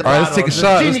genie in the title. All right, let's take a Does the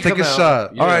shot. genie Let's take a come out?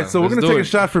 shot. All right, so we're let's gonna do take it. a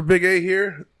shot for Big A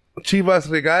here. Chivas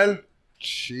Regal.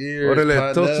 Cheers.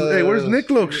 Orale. Toast- Hey, where's Nick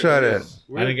Loke shot at?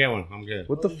 I didn't get one. I'm good.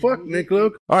 What the fuck, Nick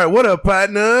Loke? All right, what up,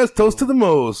 partners? Toast to the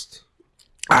most.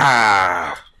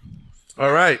 Ah.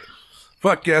 All right.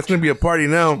 Fuck yeah, it's going to be a party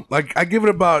now. Like, I give it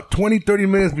about 20, 30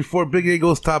 minutes before Big A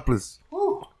goes topless.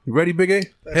 You ready, Big A?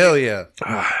 Hell yeah.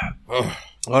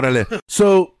 Orale.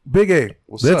 So, Big A,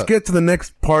 What's let's up? get to the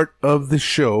next part of the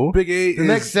show. Big A The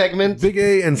next segment. Big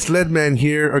A and Sledman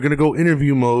here are going to go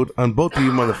interview mode on both of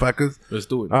you motherfuckers. Let's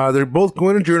do it. They're both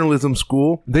going to journalism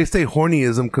school. They say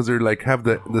hornyism because they're like have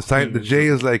the sign. The J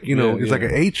is like it's like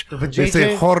an H. They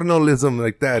say JJ? hornolism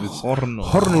like that. It's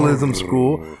hornolism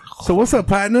school. So what's up,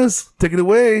 partners? Take it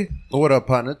away. What up,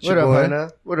 partner? It's What your up, boy,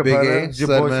 partner? What up, Big partner? A, It's your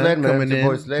boy Sledman. coming It's in your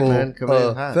boy Sledman full coming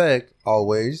in hot. effect,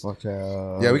 always. Watch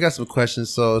out. Yeah, we got some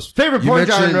questions. So Favorite you porn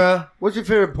mentioned genre? What's your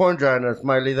favorite porn genre,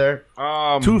 Smiley? There.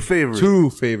 Two favorites. Two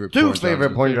favorite Two porn favorite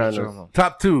genres. porn genres.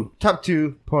 Top two. Top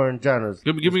 2 porn genres.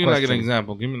 Give me like an Question.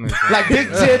 example. Give me an example. Like big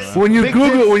tits. When you big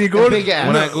Google, tits, when you go and to, big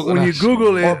ass. when you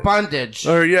Google or it, bondage.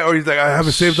 or he's like, I have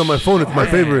it saved on my phone. It's my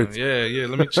favorite. Yeah,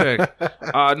 let me check.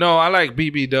 No, I like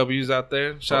BBWs out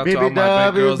there. Shout out to all my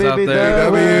bad BBW, girls out BBW. there.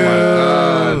 Oh my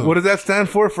God. What does that stand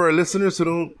for our listeners who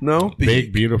don't know?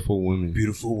 Big, beautiful women.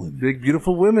 Beautiful women. Big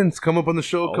beautiful women's come up on the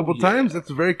show a couple times. That's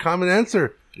a very common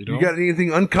answer. You You know? got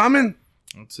anything uncommon?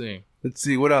 Let's see. Let's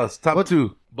see what else. Top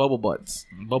two. Bubble butts.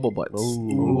 Bubble butts.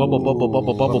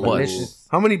 Bubble butts. Delicious.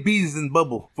 How many bees in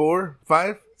bubble? 4,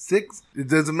 5, 6? It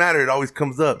doesn't matter. It always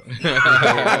comes up.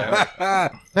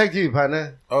 Back to you,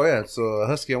 partner. Oh yeah. So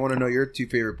Husky, I want to know your two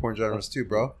favorite porn genres too,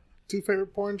 bro. Two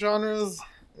favorite porn genres?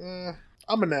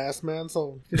 I'm an ass man,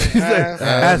 so He's like, ass.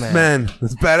 ass man.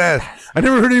 That's badass. I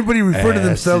never heard anybody refer to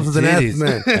themselves as an ass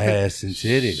man. Ass and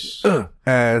titties.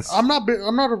 Ass. I'm not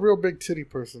a real big titty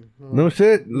person. No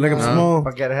shit. Like I'm small.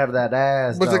 I gotta have that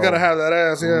ass. But they though. gotta have that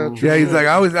ass, yeah. Yeah, he's like,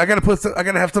 I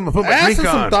gotta have something to put my Ass drink and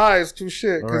some on. thighs too,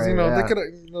 shit. Because Right, they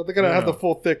yeah. gotta have the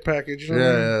full thick package. You know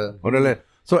what I mean? Yeah. Orale.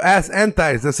 So ass and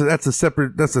thighs. That's a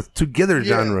separate. That's a together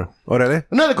genre. Orale.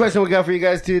 Another question we got for you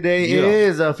guys today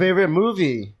is a favorite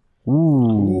movie.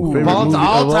 Ooh. Favorite All movie of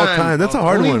all time. That's a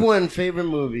hard Only one. one favorite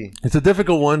movie. It's a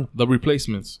difficult one. The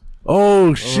Replacements.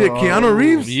 Oh shit, Keanu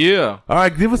Reeves. Yeah. All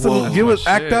right, give us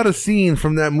act shit. out a scene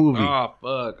from that movie. Oh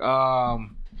fuck.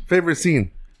 Favorite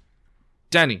scene.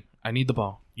 Danny, I need the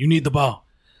ball. You need the ball.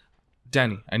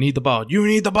 Danny, I need the ball. You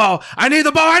need the ball. I need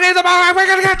the ball. I need the ball. We're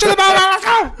gonna get you the ball. Let's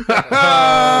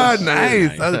go.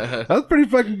 Nice. That was pretty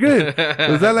fucking good.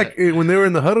 Was that like when they were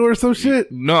in the huddle or some shit?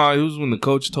 No, it was when the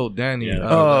coach told Danny. Yeah,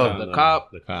 The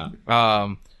cop. The cop.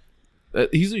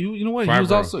 You know what? He Favreau.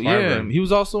 was also Favreau. he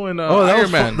was also in that Iron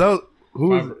was Man. who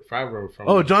was? Favreau from.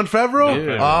 Oh, John Favreau.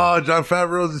 Yeah. Oh, John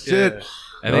Favreau's the shit.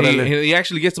 And then he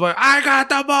actually gets the ball. I got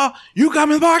the ball. You got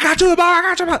me the ball. I got you the ball. I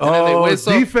got you the ball. And then they Oh,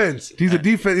 whistle. defense. He's a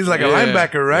defense. He's like a Yeah.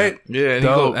 linebacker, right? Yeah, and,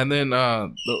 Dope. then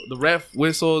the ref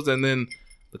whistles, and then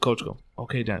the coach goes,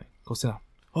 "Okay, Danny, go sit down."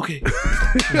 Okay.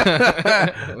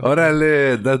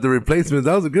 Orale, that's the replacement.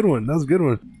 That was a good one.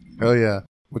 Hell yeah.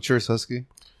 What's yours, Husky?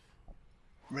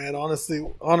 Man,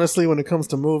 honestly, when it comes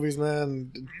to movies,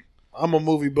 man, I'm a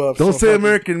movie buff. Don't so say fucking-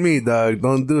 American Me, dog.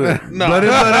 Don't do it. No. Blood in,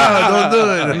 blood out. Don't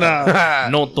do it. Nah.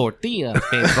 No tortilla,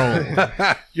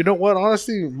 Pedro. You know what?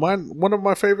 Honestly, one of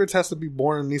my favorites has to be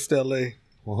Born in East LA.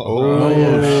 Oh,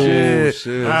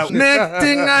 shit. Next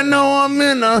thing I know, I'm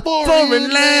in a foreign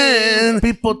land.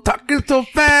 People talking so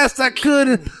fast I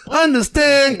couldn't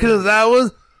understand because I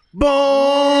was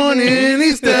born in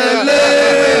East LA.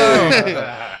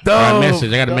 I got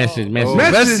a message.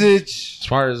 Message. As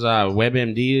far as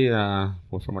WebMD,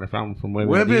 from what I found from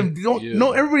WebMD. WebMD.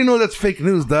 No, everybody knows that's fake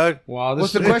news, dog. Well,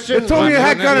 What's the question? It told me I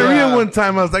had gonorrhea one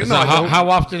time. I was like, So no. how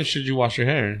often should you wash your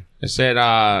hair? It said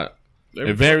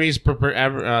it varies per the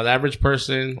average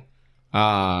person.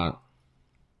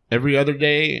 every other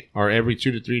day or every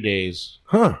 2 to 3 days.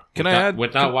 Huh. Can I add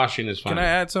without washing is fine. Can I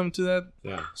add something to that?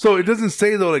 Yeah. So it doesn't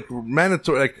say though, like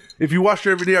mandatory. Like if you wash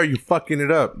it every day, are you fucking it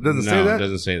up? It doesn't say No, that. it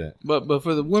doesn't say that. But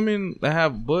for the women that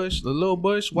have bush, the little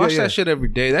bush, wash yeah. that shit every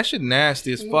day. That shit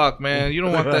nasty as fuck, man. You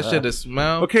don't want that shit to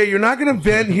smell. Okay, you're not gonna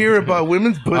vent here about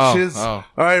women's bushes. Oh.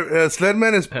 All right,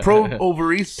 Sledman is pro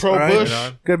ovaries. Pro all right?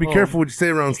 bush. Gotta be careful what you say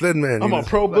around Sledman. I'm a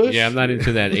pro bush. Yeah, I'm not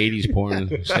into that 80s porn,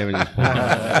 70s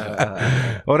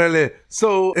porn. Orale.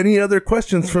 So, any other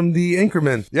questions from the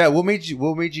anchorman? Yeah, what made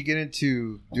you get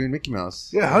into doing Mickey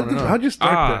Mouse? Yeah, how'd you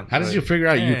start that? How did you figure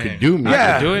out you Dang. could do me?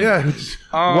 Yeah, do it? yeah.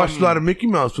 Watched a lot of Mickey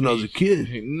Mouse when I was a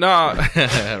kid. No,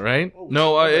 right?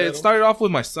 No, it started off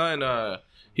with my son.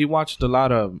 He watched a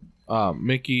lot of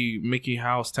Mickey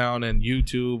House Town and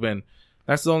YouTube, and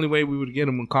that's the only way we would get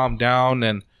him to calm down.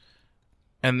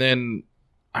 And then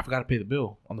I forgot to pay the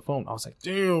bill on the phone. I was like,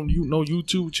 damn, no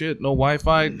YouTube shit, no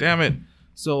Wi-Fi, damn it.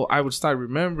 So I would start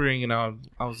remembering, and I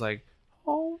was like,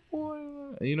 oh boy,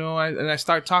 I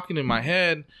start talking in my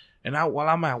head, and while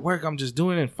I'm at work, I'm just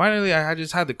doing it. And finally, I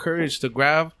just had the courage to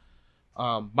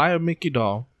buy a Mickey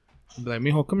doll, and be like,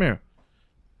 mijo, come here.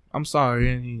 I'm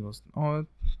sorry. And he goes, oh,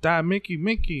 Dad, Mickey.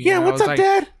 Yeah, And I what's was up, like,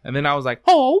 Dad? And then I was like,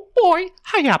 Oh, boy.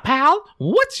 Hiya, pal.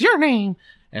 What's your name?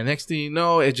 and next thing you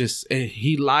know,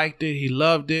 he liked it. He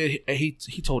loved it. He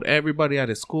told everybody at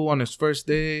his school on his first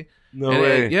day. No And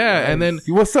way. then- yeah, and then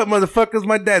What's up, motherfuckers?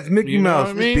 My dad's Mickey you know Mouse,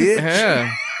 what I mean? bitch.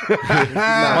 Yeah.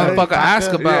 Motherfucker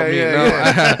ask about me. Yeah, no?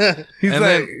 yeah. He's And like,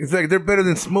 then- it's like they're better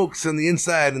than smokes on the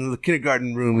inside in the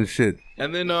kindergarten room and shit.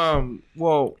 And then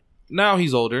well, now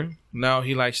he's older. Now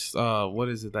he likes what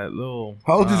is it, that little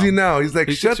How old is he now? He's like,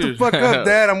 He's shut 6 the years. fuck up,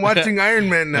 Dad. I'm watching Iron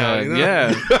Man now. You know? Yeah.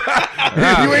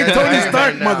 You ain't Tony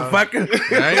Stark, motherfucker.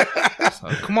 Right? So,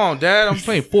 come on, Dad. I'm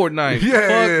playing Fortnite. Yeah, Fuck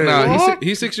yeah, nah. yeah. He's,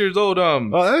 he's 6 years old.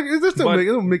 Oh, is there still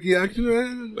But- Mickey action? Right?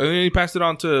 And then he passed it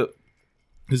on to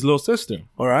his little sister.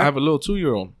 All right. I have a little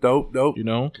 2-year-old. Dope. You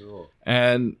know,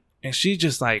 and she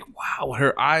just like, wow,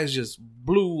 her eyes just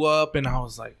blew up, and I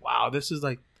was like, wow, this is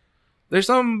like, there's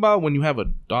something about when you have a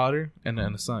daughter and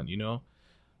then a son, you know.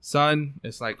 Son,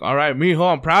 it's like, all right,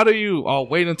 mijo, I'm proud of you. I'll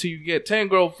wait until you get 10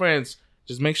 girlfriends.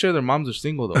 Just make sure their moms are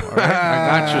single though. All right,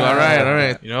 I got you. All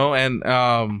right. You know, and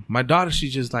my daughter,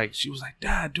 she was like,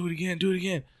 Dad, do it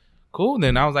again. Cool. And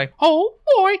then I was like, Oh,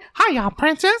 boy. Hiya,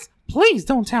 princess. Please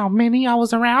don't tell Minnie I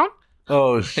was around.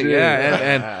 Oh, shit.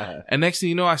 yeah, and next thing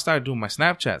you know, I started doing my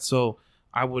Snapchat. So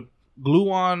I would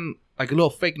glue on like a little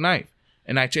fake knife,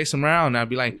 and I chase them around, and I'd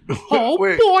be like, Oh,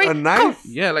 Wait, boy. a knife?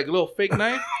 yeah, like a little fake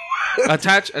knife,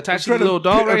 attached to the little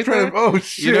doll right there. Oh,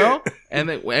 shit. You know, and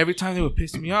then every time they would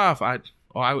piss me off, I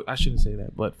shouldn't say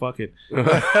that, but fuck it.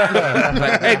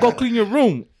 Like, hey, go clean your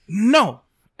room. No,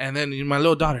 and then my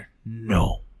little daughter,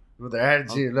 no. With their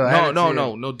attitude.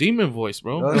 No, demon voice,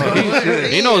 bro. Oh,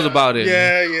 He knows about it.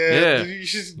 Yeah. Yeah.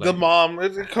 She's the mom.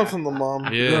 It comes from the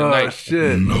mom. Yeah, Oh, like,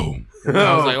 shit. no.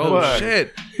 I was like, oh fuck.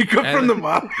 shit. He come And- from the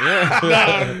mom.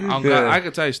 Yeah. Oh, God, I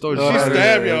could tell you stories. She about that.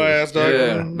 stabbed your ass, dog.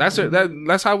 Yeah.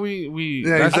 That's how we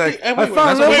Yeah, that's, he's like, Hey, I wait, found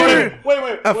that's love what- with her.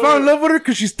 Wait. I found in love with her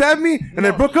because she stabbed me, and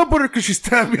I broke up with her because she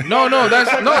stabbed me. no,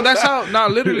 that's how, not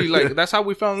literally, like, that's how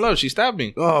we fell in love. She stabbed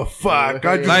me. Oh, fuck.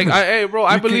 I just, Like, hey, bro,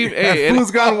 I believe, hey,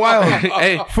 Fool's gone wild.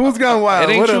 hey, Fool's gone wild.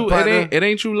 it ain't What true. up, partner? It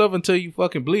ain't true love until you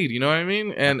fucking bleed. You know what I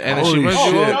mean? And if she Holy runs shit.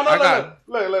 you No, over, I got.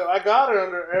 Look, I got her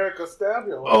under Erica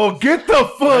Stabio. Oh, get the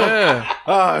fuck. Yeah,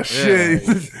 Oh, shit.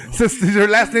 Her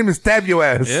last name is Stab Your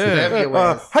Ass.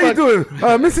 yeah. How you doing?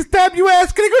 Mrs. Stab Your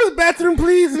Ass, can I go to the bathroom,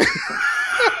 please?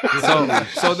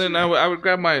 So then I would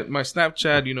grab my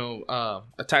Snapchat, you know,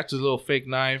 attach this little fake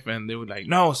knife, and they would like,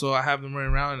 no. So I have them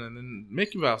running around, and then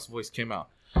Mickey Mouse voice came out.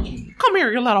 Come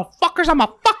here, you little fuckers. I'm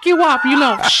gonna fuck you up, you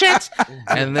little shit.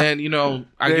 And then, you know,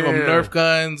 I give them Damn. Nerf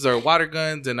guns or water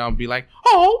guns, and I'll be like,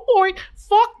 Oh, boy.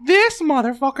 Fuck this,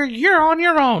 motherfucker. You're on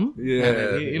your own. Yeah. and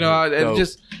then, you know, Dope.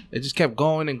 it just kept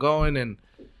going and going. And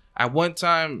at one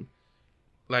time,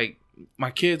 like, my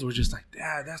kids were just like,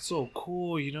 Dad, that's so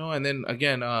cool, you know. And then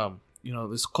again, you know,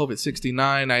 this COVID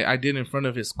 69, I did in front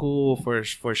of his school for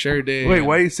Share Day. Wait,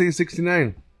 why you say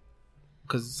 69?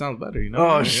 Because it sounds better, you know.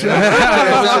 Oh, Yeah. shit.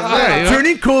 Yeah, you know?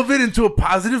 Turning COVID into a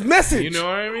positive message. You know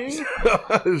what I mean?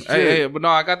 Oh, shit. Hey, but no,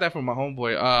 I got that from my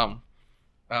homeboy.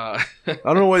 I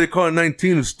don't know why they call it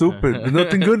 19. It's stupid. There's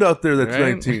nothing good out there that's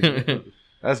Right? 19.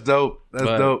 That's dope. That's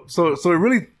But- dope. So it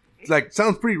really like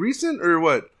sounds pretty recent or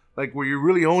what? Like where you're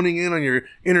really honing in on your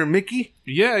inner Mickey?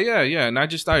 Yeah. And I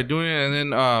just started doing it, and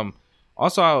then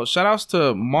also shout outs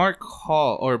to Mark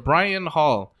Hall or Brian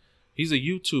Hall. He's a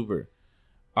YouTuber.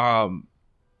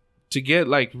 To get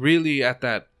like really at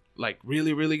that, like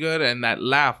really, really good, and that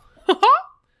laugh.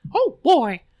 Oh,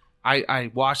 boy.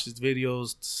 I watched his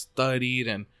videos, studied,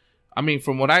 and I mean,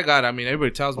 from what I got, I mean,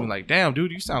 everybody tells me like, "Damn,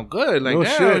 dude, you sound good." Like, No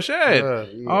damn, shit.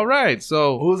 shit. All right,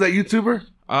 so Who was that YouTuber?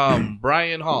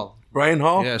 Brian Hall. Brian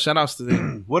Hall? Yeah, shout outs to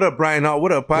them. What up, Brian Hall?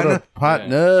 What up, What partner? up,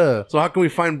 partner? So how can we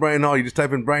find Brian Hall? You just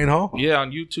type in Brian Hall? Yeah,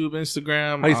 on YouTube,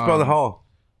 Instagram. How you spell the Hall?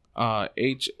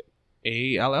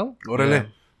 H-A-L-L. Orale. Yeah.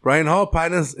 Brian Hall,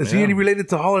 partners. Is he any related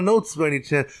to Hall & Oates by any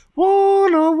chance?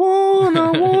 Wanna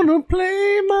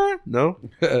play my... No?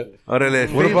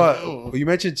 Orale. What about? Well, you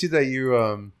mentioned too that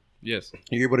you Yes.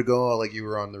 you're able to go like you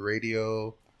were on the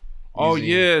radio. Oh using-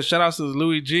 yeah, shout outs to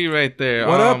Louis G right there.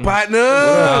 What up, partner? What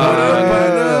uh, up,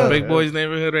 partner? Big Boys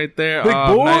neighborhood right there. Big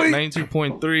Boy?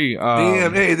 92.3.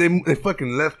 Damn, hey, they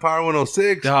fucking left Power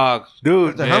 106. Dog.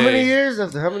 Dude, How many Hey. years?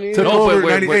 After how many years? took No, but over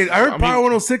wait, 98. but, I heard I Power mean-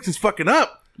 106 is fucking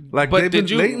up. Like But they've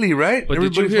been lately, right? But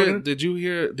did you Everybody's hear? fucking-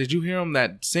 Did you hear him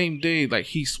that same day? Like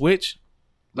he switched.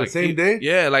 The Like same he- day?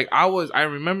 Yeah. Like I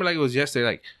remember like it was yesterday.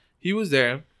 Like he was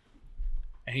there,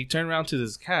 and he turned around to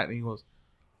this cat and he goes,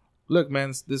 "Look,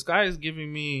 man, this guy is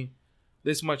giving me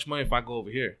this much money if I go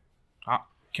over here.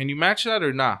 Can you match that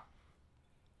or nah?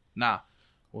 Nah.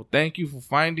 Well, thank you for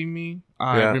finding me.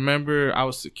 I Yeah. remember I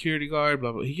was security guard.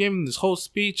 Blah blah. He gave him this whole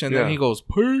speech and Yeah. then he goes,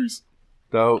 "Peace."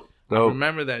 Dope. I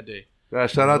remember that day. Yeah,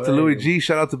 shout out to Louis G.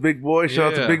 Shout out to Big Boy.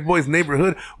 Shout out to Yeah. Big Boy's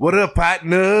neighborhood. What up,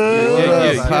 partner?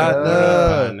 Yeah.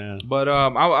 partner? But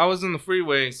I was in the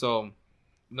freeway, so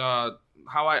how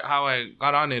I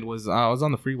got on it was I was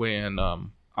on the freeway and I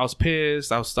was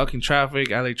pissed. I was stuck in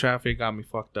traffic. LA traffic got me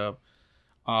fucked up.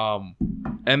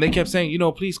 And they kept saying,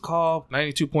 please call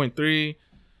 92.3.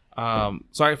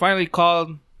 So I finally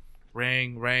called,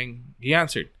 rang. He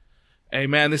answered. Hey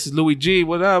man, this is Louis G.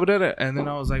 What up? And then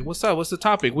I was like, what's up? What's the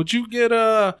topic? Would you get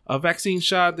a vaccine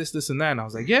shot? This, and that. And I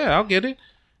was like, yeah, I'll get it.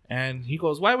 And he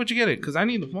goes, why would you get it? Because I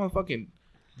need the motherfucking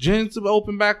gyms to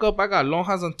open back up. I got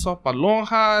lonjas on top of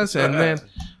lonjas. And then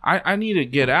I need to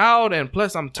get out. And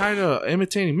plus, I'm tired of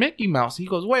imitating Mickey Mouse. He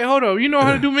goes, wait, hold up. You know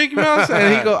how to do Mickey Mouse?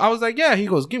 And I was like, yeah. He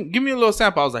goes, give me a little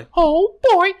sample. I was like, Oh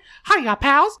boy. Hiya,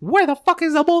 pals. Where the fuck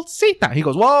is the bolsita? he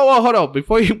goes, whoa, hold up.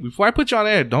 Before I put you on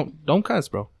air, don't cuss,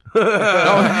 bro. All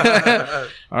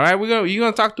right, you're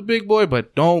gonna talk to Big Boy,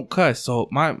 but don't cuss. So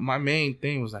my main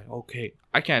thing was like, okay,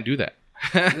 I can't do that.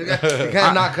 You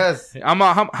can't not cuss.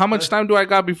 How much time do I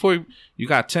got before you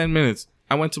got 10 minutes?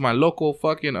 I went to my local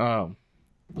fucking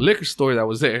liquor store that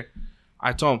was there.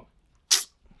 I told him,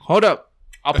 hold up,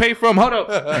 I'll pay for him. Hold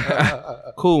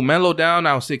up. Cool, mellow down.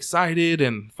 I was excited,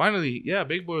 and finally, yeah,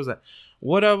 Big Boy was like,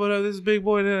 what up? This is Big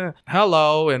Boy.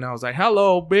 Hello, and I was like,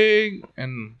 hello, Big,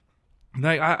 and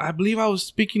like I believe I was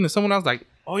speaking to someone else. Like,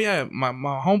 oh yeah, my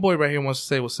homeboy right here wants to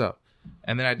say what's up,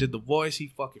 and then I did the voice. He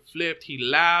fucking flipped. He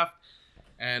laughed,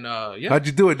 and yeah, How'd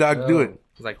you do it, dog? Do it. I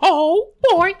was like, Oh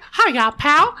boy. Hiya,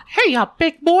 pal. Heya,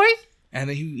 big boy. and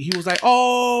then he was like,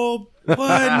 oh, but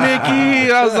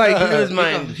Mickey. I was like, His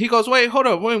mind. He goes, wait, hold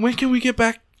up, when can we get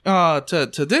back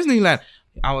to Disneyland?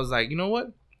 I was like, you know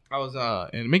what? I was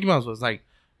and Mickey Mouse was like,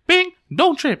 Bing,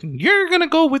 don't trip. You're gonna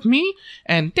go with me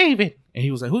and David. and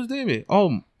he was like, who's David?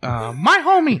 Oh, My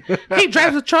homie. He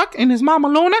drives a truck in his mama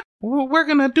Luna. We're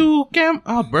gonna do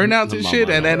burnouts and The shit.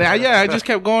 mama. And then I just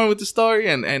kept going with the story,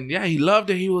 and yeah, he loved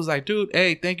it. He was like, dude,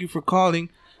 hey, thank you for calling.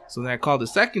 So then I called the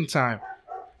second time.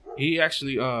 He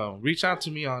actually reached out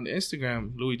to me on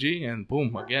Instagram, Louis G, and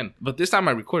boom, again. But this time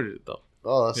I recorded it though.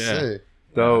 Oh, that's Yeah. sick.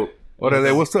 Dope. What are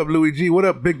they? What's up, Louis G? What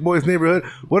up, Big Boys Neighborhood?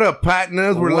 What up,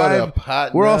 partners? We're What live. up,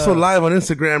 partner? We're also live on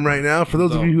Instagram right now. For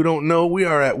those of Dope. you who don't know, we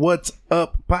are at What's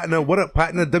Up Partner. What up,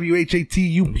 partner?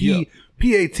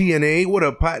 WHATUPPATNA. What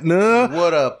up, partner?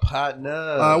 What up, partner?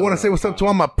 I want to say what's up to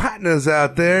all my partners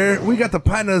out there. We got the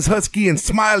partners Husky and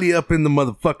Smiley up in the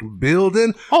motherfucking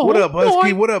building. Oh, what up,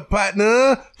 Husky? boy. What up,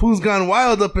 partner? Fool's gone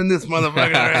wild up in this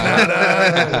motherfucker right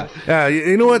now. Yeah,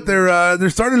 you know what? They're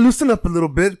starting to loosen up a little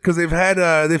bit because they've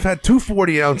had 2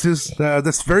 40 ounces.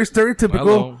 That's very stereotypical.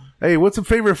 Hello. Hey, what's a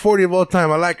favorite 40 of all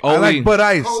time? I like OE. Bud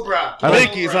Ice. Cobra. I like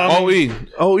Mickey's, homie.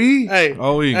 OE. OE. Hey,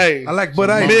 OE. hey. I like Bud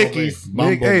Ice. Mickey's.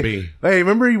 Bumblebee. Hey,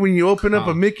 remember when you open up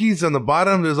a Mickey's on the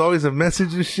bottom? There's always a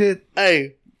message and shit.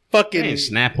 Hey, fucking Hey,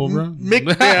 Snapple, bro. Mick.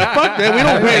 Yeah, fuck that. We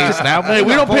don't pay. Snapple. Hey,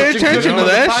 we don't pay attention to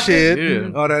that shit.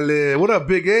 Yeah. Orale. What up,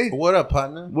 Big A? What up,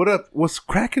 partner? What up? What's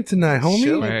cracking tonight, homie?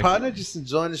 Chilling, Right. partner. Just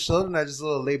enjoying the show tonight. Just a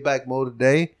little laid back mode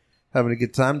today. Having a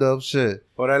good time, though. Shit.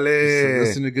 Orale.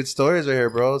 Listening to good stories right here,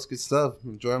 bro. It's good stuff. I'm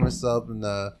enjoying myself, and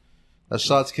that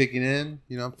shot's kicking in.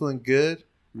 I'm feeling good.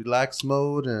 relax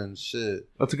mode and shit.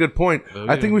 That's a good point. Oh,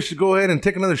 I yeah. think we should go ahead and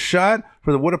take another shot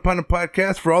for the What Upon a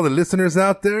Podcast for all the listeners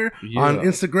out there on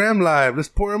Instagram Live. Let's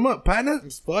pour them up, partner.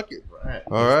 Let's fuck it.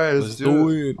 All right, let's do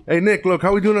it. Hey Nick, look,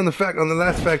 how we doing on the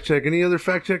last fact check? Any other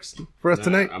fact checks for us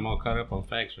tonight? I'm all caught up on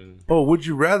facts. Man. Oh, would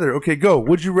you rather? Okay, go.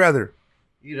 Would you rather?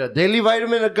 Eat a daily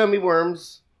vitamin of gummy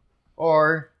worms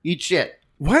or eat shit.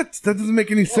 What? That doesn't make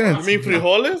any sense. You mean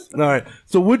frijoles? All right.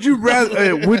 So would you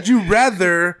rather? Would you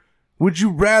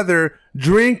rather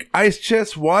drink ice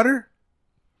chest water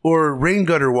or rain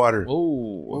gutter water?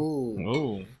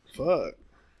 Oh. Fuck.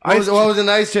 What was an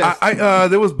ice chest?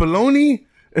 There was bologna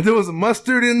and there was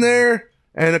mustard in there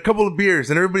and a couple of beers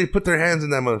and everybody put their hands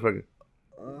in that motherfucker.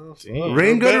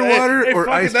 Rain gutter water or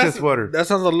fuck it, ice chest water? That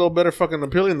sounds a little better fucking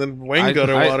appealing than rain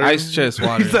gutter water. Ice chest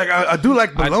water. He's like, I do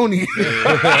like bologna.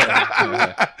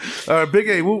 Big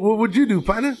A, what would you do,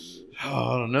 partner?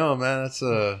 Oh, I don't know, man. That's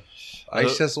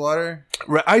ice chest water.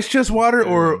 Ice chest water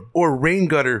or rain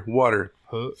gutter water?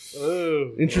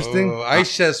 Interesting.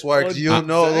 Ice chest water. 'Cause you'll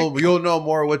know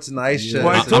more what's in the ice chest.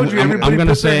 Well, I told you everybody I'm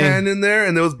gonna put their say- hand in there,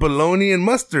 and there was bologna and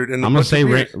mustard. And I'm gonna say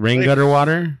rain gutter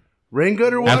water. rain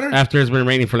gutter water. After it's been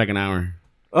raining for like an hour.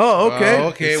 Oh, okay. Oh,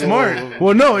 okay, Smart.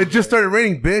 Well, no, it just started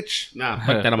raining, bitch. Nah,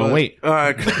 fuck that. I'm gonna wait. All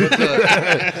right. He's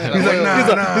like,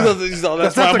 nah. He's all,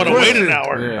 That's that's why not I'm the gonna wait question. an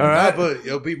hour. Yeah. All right. But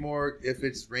it'll be more if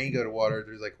it's rain gutter water.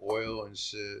 There's like oil and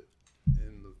shit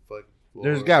in the fucking floor.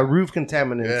 There's got roof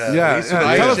contaminants. Yeah. It's Tell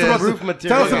ice us chest. about roof the,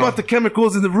 material. tell us about the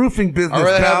chemicals in the roofing business, I'd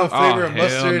rather pal. have a flavor of hell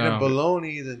mustard no. and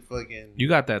bologna than fucking. You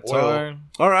got that Oil. tar.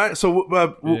 All right. So,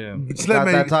 Yeah. Sled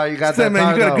Man, that tar, you got Sled that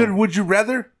Man, you tar, got a though. good would you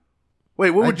rather? Wait,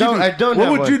 what I would you don't- do? I don't What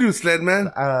have would one. you do, Sled Man?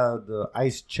 The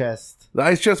ice chest. The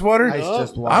ice chest water? Ice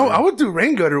chest water. I would do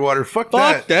rain gutter water. Fuck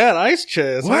Fuck that. that ice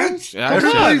chest. What? Yeah,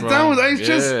 Everybody's bro. down with ice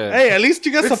chest? Yeah. Hey, at least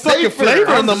you got some It's fucking safer.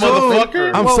 flavor in the I'm so-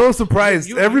 motherfucker. I'm so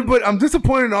surprised. Everybody, I'm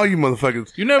disappointed in all you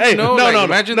motherfuckers. You never Hey, know. no, like, no,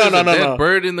 imagine no, there's no, a no, dead no.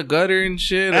 bird in the gutter and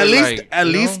shit. At or least, like, at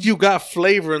you least know? you got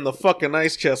flavor in the fucking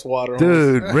ice chest water.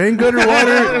 Dude, rain gutter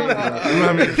water?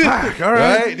 I mean, fuck, all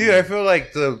right. Right, dude. I feel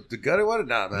like the gutter water.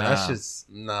 Nah, man.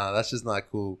 Nah. That's just not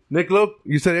cool. Nick Loke,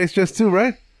 you said ice chest too,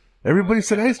 right? Everybody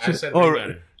said ice chest. said rain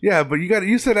gutter. Yeah, but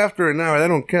you said after an hour. That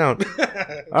don't count.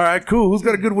 All right, cool. Who's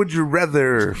got a good would you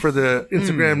rather for the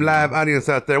Instagram live audience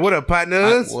out there? What up,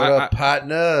 partners? What up,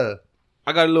 partner?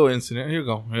 I got a little incident. Here you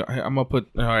go. I'm gonna put.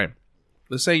 All right.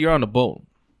 Let's say you're on a boat.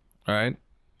 All right.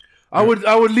 I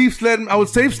would leave Sled. I would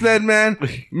save Sled Man.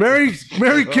 Marry,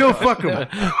 kill, fuck him.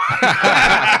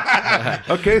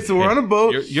 Okay, so we're on a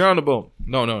boat. You're on a boat.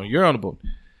 No, you're on a boat.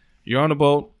 You're on a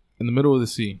boat in the middle of the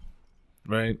sea,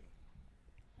 right?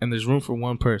 And there's room for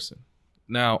one person.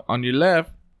 Now, on your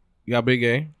left, you got Big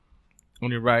A.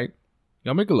 On your right,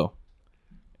 you got Michelob.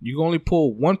 You can only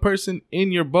pull one person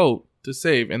in your boat to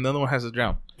save, and the other one has to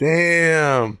drown.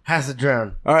 Damn. Has to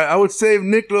drown. All right, I would save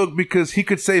Nick Loke because he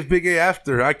could save Big A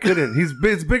after. I couldn't. He's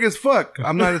big as fuck.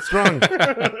 I'm not as strong.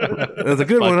 That's a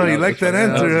good one, huh? You like that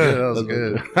answer? That was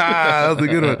good. That was a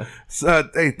good one. So,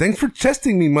 hey, thanks for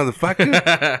testing me,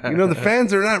 motherfucker. You know, the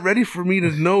fans are not ready for me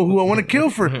to know who I want to kill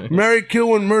for. Marry, kill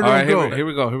one, murder, All right, go. here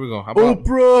we go. How about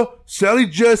Oprah, Sally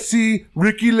Jesse,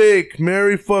 Ricky Lake.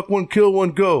 Marry, fuck one, kill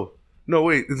one, go. No,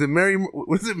 wait. Is it Marry?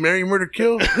 What is it? Marry, murder,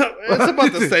 kill? It's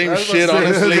about the same shit, say,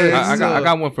 honestly. I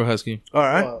got one for Husky. All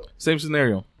right. Same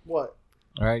scenario. What?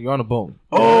 All right, you're on a boat.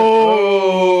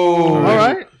 Oh. All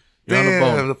right. You're on a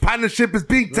boat. Damn, the partnership is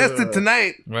being tested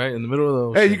tonight. Right in the middle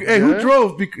of the Hey, who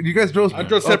drove? You guys drove. I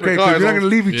drove separate okay, 'cause cars. you're not gonna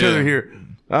leave each Yeah. other here.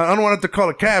 I don't want to have to call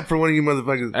a cab for one of you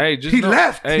motherfuckers. Hey, just he know-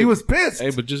 left. hey, he was pissed. Hey,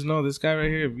 but just know this guy right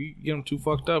here, if you get him too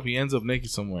fucked up, he ends up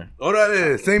naked somewhere. Oh, that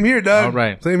is same here, dog. All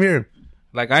right. Same here.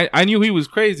 Like I knew he was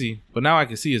crosy, but now I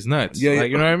can see his nuts. Yeah,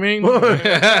 Like, you know what I mean? You're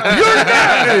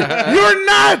nuts. You're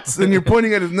nuts, and you're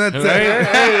pointing at his nuts.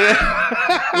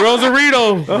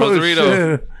 Rosarito. Oh,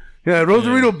 Rosarito. shit. Yeah,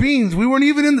 Rosarito beans. We weren't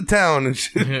even in the town and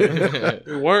shit.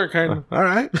 It worked, kind of. All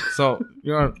right. So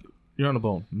you're on the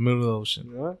boat, middle of the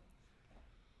ocean.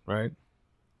 Right?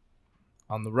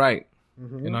 On the right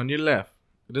and on your left.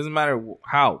 It doesn't matter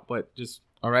how, but just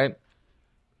all right.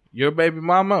 Your baby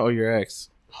mama or your ex?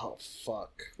 Oh,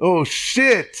 fuck. Oh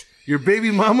shit! Your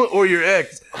baby mama or your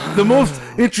ex? The most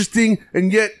interesting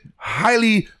and yet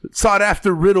highly sought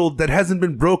after riddle that hasn't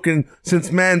been broken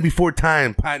since man before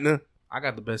time, partner. I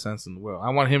got the best answer in the world. I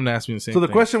want him to ask me the same So the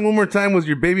thing. question one more time was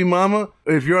your baby mama.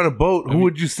 If you're on a boat, who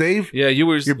would you save? Yeah, you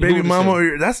were Your baby mama or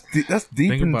your that's deep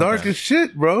Think and about dark that. as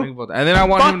shit, bro. Think about that. And then I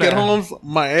want him Fuck to it, Holmes.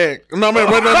 My ex. No, man,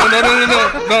 wait, no.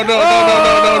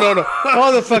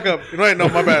 Hold the fuck up. Right, no,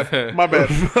 my bad. My bad.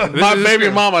 My baby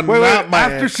mama, Wait, not my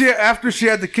after ex. after she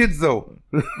had the kids though.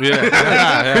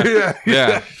 Yeah.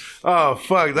 Yeah. Oh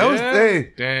fuck, that was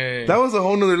hey, Dang. that was a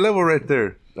whole nother level right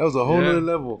there. That was a whole Yeah. nother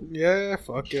level. Yeah,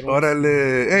 fuck it.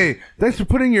 Orale. Hey, thanks for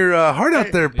putting your heart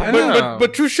out there, Yeah. partner.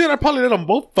 But true shit, I probably let them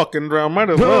both fucking drown. Might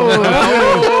as Oh,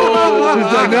 well. He's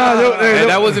like, nah, Hey,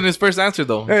 that wasn't his first answer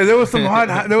though. hey, there was some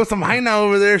hyena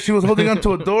over there. She was holding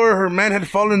onto a door. Her man had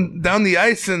fallen down the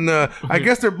ice, and I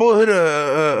guess they're both hit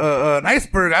an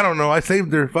iceberg. I don't know. I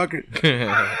saved her. Fuck it.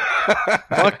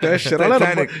 Fuck that shit. I let them,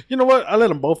 Titanic. you know what? I let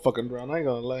them both fucking drown. I ain't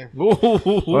gonna lie.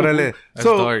 Orale. That's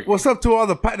So, dark. what's up to all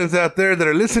the partners out there that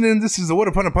are listening? This is the What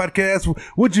Upon a Podcast.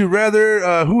 Would you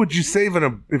rather? Who would you save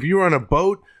if you were on a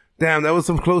boat? Damn, that was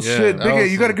some close Yeah, shit. that Big A,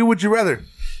 was you got to go. Would you rather?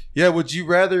 Yeah, would you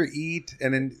rather eat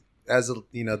and then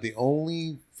the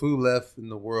only food left in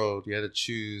the world, you had to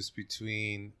choose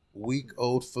between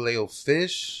week-old filet of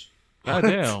fish God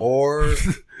damn. or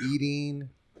eating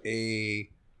a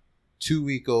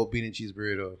 2-week-old bean and cheese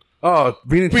burrito? Oh,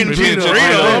 bean and cheese cheese burrito.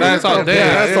 burrito. That's all day.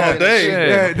 That's all day.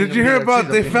 Yeah, did you hear about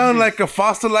they found like a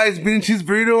fossilized bean and cheese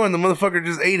burrito and the motherfucker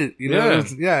just ate it? You know,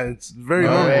 Yeah. it's very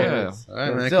Oh, normal. yeah. All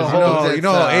right, man. Still 'Cause holds you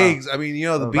know how its, eggs. I mean,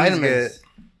 the beans vitamins.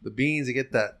 the beans they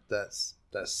get that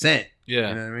scent. Yeah.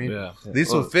 You know what I mean? Yeah.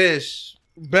 These with fish.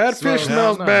 Bad fish Smells-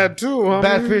 smells no. bad too, huh?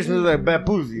 Bad fish looks like bad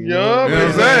pussy. Yup, Yeah,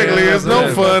 exactly. yeah, It's no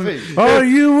yeah. fun. Oh,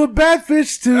 you a bad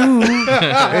fish too?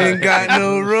 Ain't got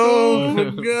no room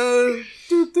for good.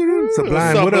 Sublime.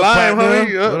 What up, Sublime, partner?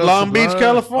 honey. Long Beach,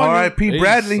 California. R.I.P.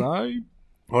 Bradley. Side.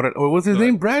 Or what's his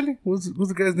name? Bradley? What's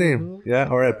the guy's name? Yeah,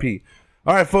 R.I.P.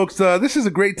 All right, folks. This is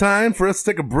a great time for us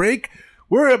to take a break.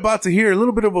 We're about to hear a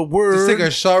little bit of a word. Let's take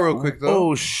a shot real quick,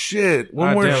 though. Oh shit! One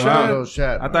Ah, more damn, shot. Oh,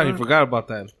 shit. I thought he forgot about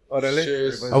that.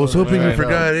 I was hoping you Right.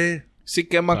 forgot, eh? Si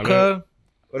que ma cuz.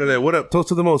 What up? Toast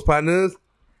to the most, partners.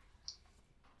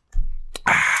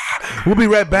 We'll be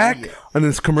right back on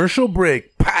this commercial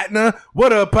break. Partner,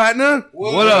 what up, partner?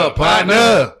 What up,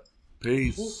 partner?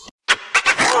 Peace.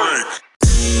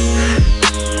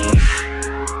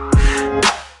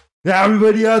 Yeah,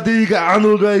 everybody out there, you got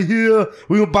Arnold right here.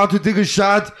 We're about to take a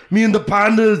shot. Me and the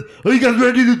partners. Are you guys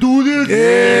ready to do this?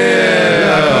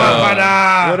 Yeah. Come on,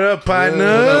 partner. What up, partner?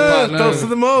 What up, partner? Toast to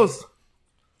the most.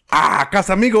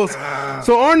 Casamigos.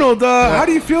 So, Arnold, how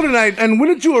do you feel tonight? And when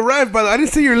did you arrive, by the way? I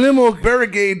didn't see your limo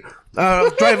barricade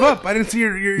drive up. I didn't see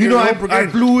your You know, I brigade.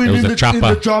 flew in, It was in a the chopper. in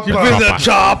the chopper. It was a In the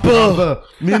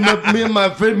chopper. Me and my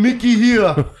friend Mickey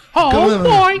here. Oh, Come on.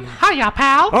 boy. Hiya,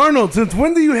 pal. Arnold, since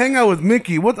when do you hang out with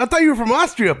Mickey? What? I thought you were from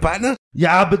Austria, partner.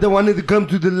 Yeah, but they wanted to come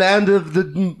to the land of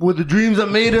where the dreams are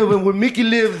made of and where Mickey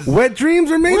lives. Wet dreams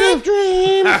are made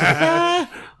of?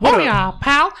 Oh, yeah,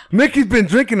 pal. Mickey's been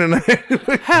drinking tonight.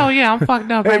 Hell yeah, I'm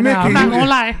fucked up Hey, right now. I'm Mickey, not gonna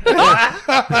lie.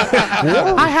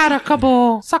 I had a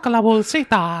couple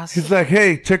sacalabolcitas. He's like,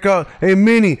 hey,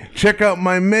 Minnie, check out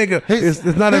my mega. It's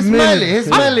not a His mini. smelly, his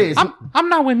smelly. I'm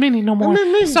not with Minnie no more.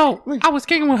 So I was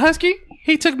kicking with Husky.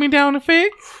 He took me down the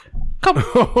fig. Grabbed a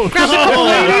couple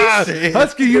ladies.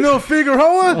 Husky, you know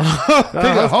Figueroa?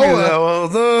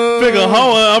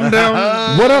 Figueroa, I'm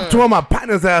down. What up to all my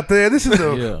partners out there? This is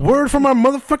a word from our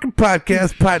motherfucking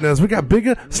podcast partners. We got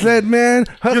Bigger, Sledman,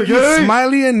 Husky,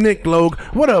 Smiley, and Nick Logue.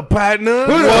 What up, partner?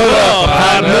 What up,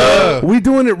 partner? We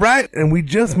doing it right, and we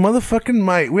just motherfucking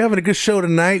might. We're having a good show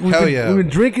tonight. Hell yeah. We've been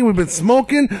drinking, we've been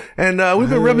smoking, and we've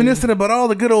been reminiscing about all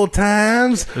the good old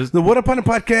times. The What Up on the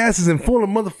Podcast is in full of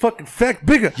motherfucking fact.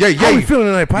 Bigger. How we feeling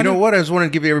tonight, You partner? know what? I just want to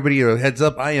give everybody a heads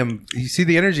up. You see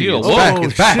the energy? Yo, It's whoa, back.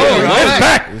 It's back. shit,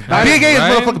 It's back. Big A is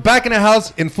Ryan? motherfucking back in the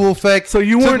house in full effect. So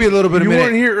you Took weren't me a little bit of you minute.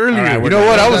 weren't here earlier. All right, You we're know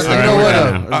what? I was. All You right, know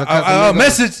we're what?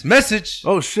 Message.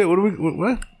 Oh shit!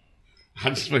 What? I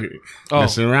just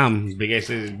messing around. Big A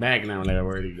says he's back now. Like I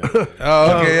already done.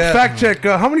 Oh, okay. Yeah. Fact check.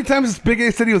 How many times has Big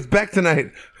A said he was back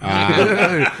tonight?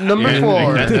 Number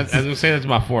 4. I was gonna say that's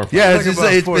about 4. Yeah, Like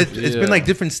about it's 4. been like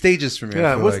different stages for me. I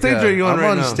Yeah, feel what like. stage are you on I'm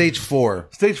right on now? stage 4.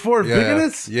 Stage 4 of Yeah.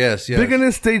 Biggerness? Yes.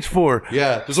 Biggerness, stage 4.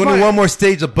 Yeah, there's Smile. only one more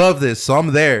stage above this, so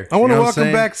I'm there. I want to You know what I'm welcome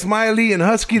saying? back Smiley and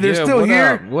Husky. They're Yeah, still what here.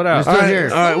 up? What up? All right, here.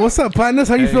 all right. What's up, partners?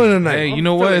 How you feeling tonight? Hey, you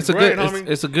know what? feeling It's a great, good. homie.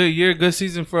 It's a good year, good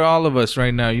season for all of us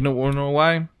right now. You know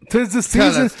why? Tis the Tell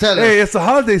season. us, tell us. Hey, it's the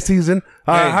holiday season.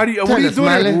 How do you? What are you us, doing?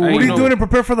 Smiley. What Hey, are you you know- doing to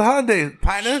prepare for the holidays,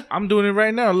 partner? I'm doing it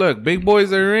right now. Look, big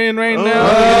boys are in right now.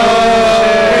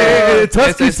 Hey, it's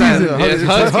Husky season. It's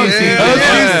Husky season.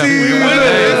 Husky season.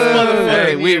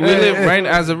 Hey, we live right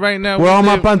as of right now. Where all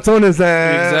my live- pantones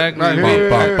at? Exactly.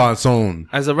 Panzone.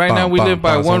 As of right now, we live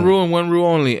by one rule and one rule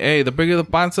only. Hey, the bigger the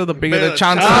panza, the bigger the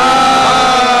chanza.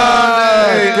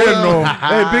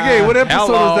 Hey, Big A, what episode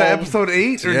Hello. was that? Episode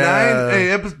 8 or 9?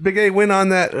 Hey, Big A went on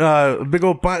that big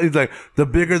old pond. He's like, the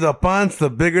bigger the ponds, the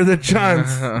bigger the chance.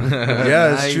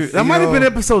 Yeah, it's true. That might have been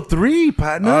episode 3,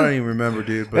 partner. I don't even remember,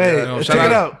 dude. But Hey, No, check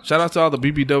it out. Shout out to all the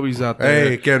BBWs out there.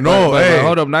 Hey, que no, hey.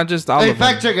 Hold up, not just all Hey, of them.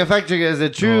 fact checker. Is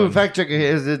it true? Fact checker.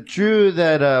 Is it true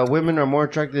that women are more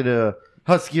attracted to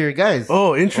huskier guys?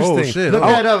 Oh, interesting. Oh, shit. Look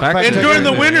that up. fact fact checker. checker. During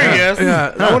the winter, yes.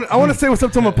 Yeah, I want to say what's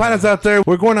up to my partners out there.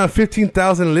 We're going on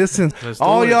 15,000 listens.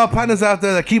 All y'all partners out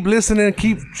there that keep listening,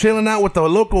 keep chilling out with the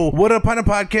local What Up Partner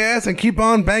podcast, and keep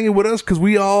on banging with us because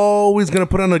we always gonna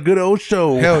put on a good old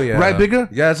show. Hell yeah. Right, Bigger?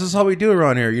 Yeah, this is how we do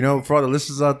around here. You know, for all the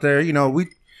listeners out there, you know, we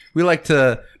like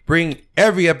to bring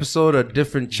every episode a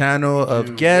different channel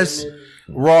of guests,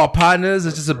 raw partners.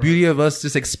 It's just the beauty of us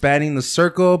just expanding the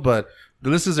circle, but the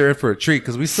listeners are in for a treat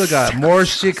because we still got more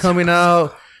shit coming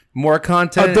out, more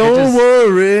content. Don't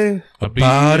worry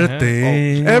about a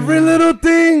thing. every little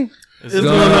thing It's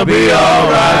gonna be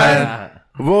alright.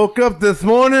 Woke up this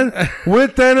morning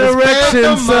with an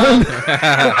erection, son.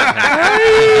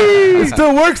 It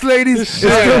still works, ladies. It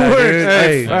still works.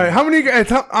 Hey. All right, how many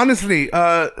guys? Honestly,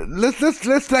 let's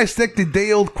dissect the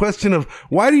day old question of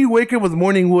why do you wake up with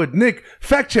morning wood? Nick,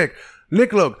 fact check.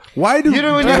 Nick, look, why do You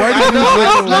know when why you're- do I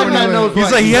know, Slug Man knows He's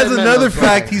why. like, he has Slug Man another knows why.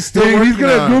 fact he's still Dude, working he's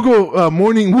gonna on. Google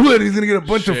morning wood. He's gonna get a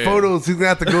bunch of Shit. photos. He's gonna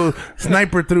have to go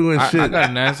sniper through and I shit. got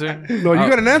an answer. No, you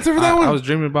got an answer for that one? I was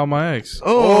dreaming about my ex.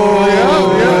 Oh,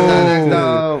 yeah.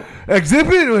 No.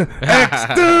 Exhibit X.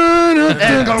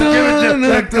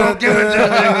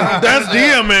 That's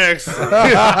DMX.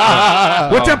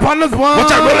 What your partners want? What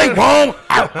you really want?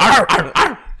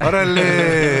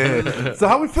 Orale. So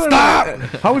how we feeling?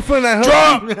 How we feeling that?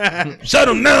 Drop. Shut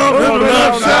him down. Open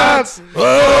up shots.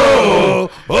 Oh.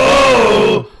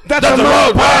 That's the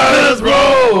wrong partners,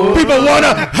 bro. People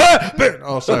wanna.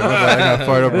 Oh, sorry, my bad. I got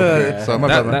fired up. Sorry, my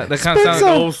bad. That kind of sounds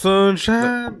like Oh,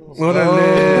 sunshine.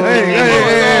 Orale.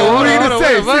 Hey, what are you gonna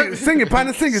say? Sing it,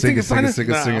 partner. Sing it, partner. Sing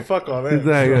it. Fuck all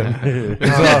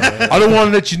that. I don't want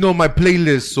to let you know my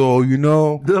playlist, so you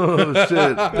know. Oh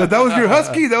shit! That was your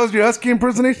husky. That was your husky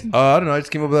impersonation. I don't know. I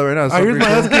just came up with that right now. Here's my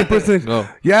husky impersonation. Go.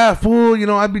 Yeah, fool. You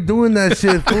know I be doing that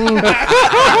shit, fool.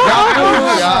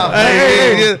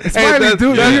 Hey, Smiley,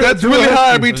 dude. that's really how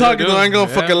I be talking, though. I ain't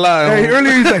gonna fucking lie. Hey,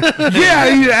 earlier he's like, yeah,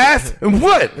 you asked, and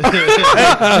what? No,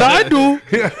 I do.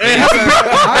 It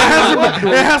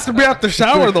has to be after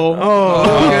shower, though.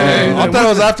 Oh, okay. I thought it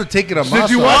was after taking a Did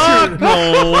you massage. wash your?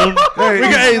 No. Hey,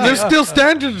 Hey, there's still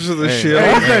standards to this shit.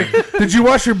 hey, he's like, did you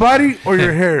wash your body or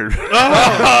your hair? If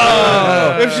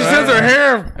she says her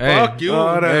hair, Hey. fuck you.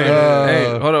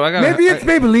 Hey, hold on. I got Maybe it's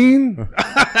Maybelline.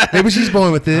 Maybe she's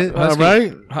going with it. All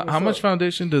right. How much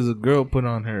foundation does a girl put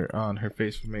on her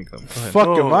face for makeup? Go ahead.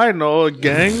 Fuck if I know,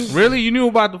 gang. Really? You knew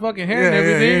about the fucking hair and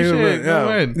everything? Shit, go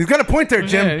ahead. He's got a point there,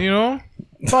 Jim. Yeah, you know?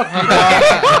 Fuck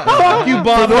you,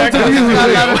 Bob. For those of you who- Got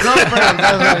a lot of girlfriends.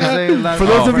 That's what I say. For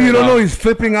those of you who don't know, he's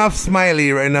flipping off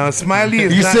Smiley right now. Smiley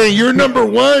is He's not. saying you're number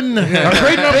one.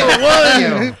 Great number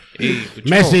one.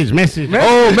 Message.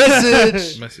 Oh,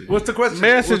 message. What's the question?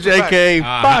 Message, What's the fact? aka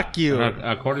fuck you.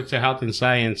 According to Health and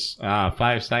Science,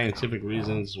 5 scientific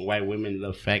reasons why women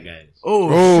love fat guys. Oh,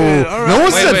 shit. All right. No one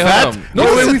Wait, said wait, fat. hold on. No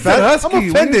Wait, one we said said fat. husky. I'm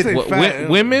We didn't offended. say fat.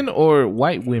 Women or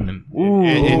white women?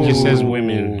 It just says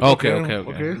women. Okay.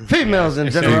 Females in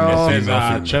It says,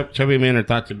 general. chubby men are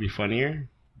thought to be funnier.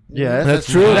 Yeah, That's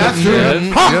true. That's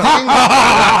true.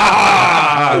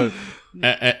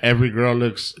 Every girl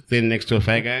looks thin next to a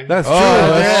fat guy. That's true.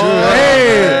 That's true.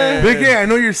 Hey, Big A, I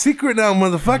know your secret now,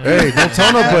 motherfucker. Hey, don't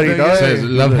tell nobody, It dog. says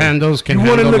love handles can You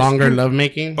wanna handle look longer stupid? love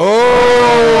making.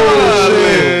 Oh,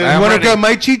 shit. I'm You want to ready. grab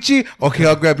my chichi? Okay,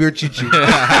 I'll grab your chichi.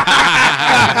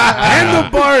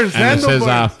 Handlebars. And it says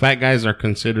Handlebars. fat guys are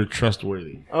considered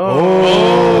trustworthy.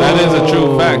 That is a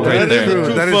true fact right That is there.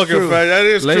 true That is fucking true. fact. That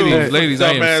is true. Ladies,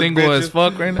 I am Dumbass single bitches. as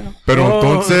fuck right now. Pero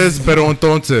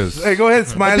entonces. Hey, go ahead,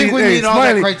 Smiley. I think we hey, need all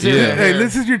that Smiley. criteria. Hey,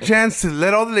 this is your chance to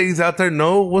let all the ladies out there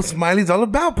know what Smiley's all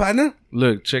about, partner.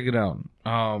 Look, check it out.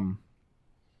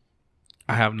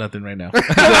 I have nothing right now.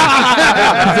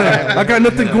 I got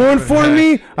nothing going for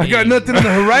me. I got nothing on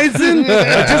the horizon.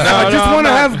 I just want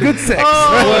to have good sex.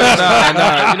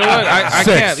 Nah. You know what? I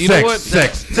can't. You know what?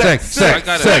 Sex.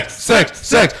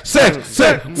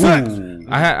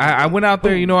 I went out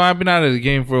there. You know, I've been out of the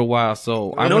game for a while,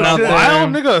 so I went out there. Wow,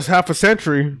 nigga, it's half a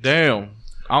century. Damn.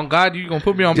 On God, you gonna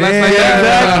put me on blast like Yeah,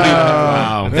 that?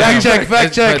 Wow. Fact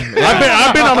check.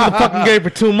 I've been out of the fucking game for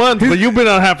 2 months, but you've been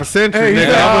on half a century. Hey,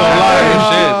 nigga. I'm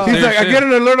gonna lie. He's like, I get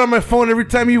an alert on my phone every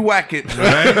time you whack it.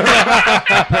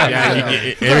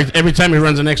 Yeah, every time he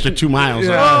runs an extra 2 miles.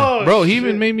 Bro, he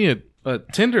even made me a a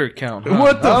Tinder account. Huh?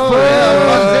 What the fuck?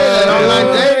 Yeah, online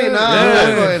dating.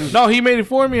 Yeah. No, he made it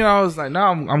for me, and I was like, "No,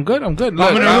 I'm good. I'm good."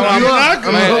 Look,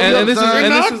 and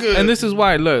this is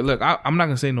why. Look. I'm not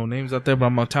gonna say no names out there, but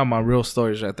I'm gonna tell my real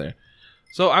stories right there.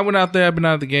 So I went out there. I've been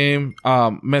out of the game.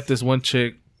 Met this one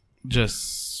chick.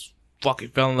 Just fucking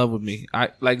fell in love with me. I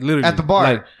like literally At the bar?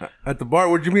 Like, At the bar?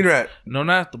 Where'd you meet her at? no,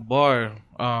 not at the bar.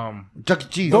 Chuck E.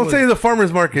 Cheese. Don't say the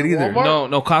farmer's market either.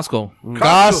 No, Costco.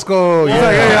 Costco.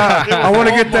 Yeah. I want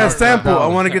to get that sample. I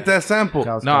want to get that sample.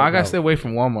 No, I gotta stay away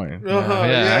from Walmart.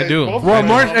 Yeah, I do.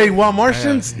 Walmart? Hey,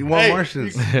 Walmartians?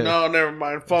 Walmartians. No, never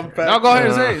mind. Fun fact. No, go ahead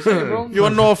and say it, bro. You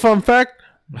want to know a fun fact?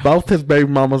 Both his baby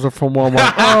mamas are from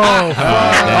Walmart.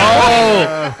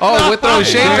 Oh, we're throwing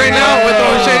shades right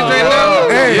now.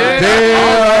 Hey,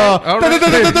 Yeah. All right.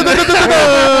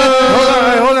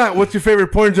 hold on. What's your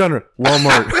favorite porn genre?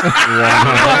 Walmart.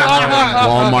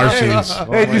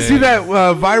 Walmartians. Hey, did you see that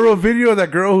viral video of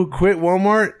that girl who quit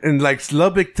Walmart and like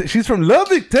Lubbock? She's from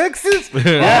Lubbock, Texas.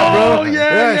 Yeah, bro.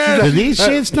 Yeah. She's like, These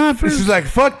shit's not for. she's like,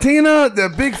 fuck Tina,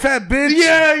 the big fat bitch.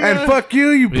 Yeah. And fuck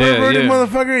you perverted yeah.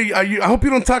 motherfucker. I hope you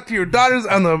don't talk to your daughters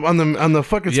on the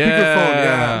fucking speakerphone.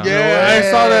 Yeah. Yeah, I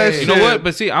saw that shit. You know what?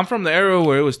 But see, I'm from the era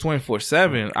where it was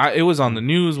 24/7. It was on the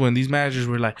news when these managers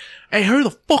were like, "Hey, hurry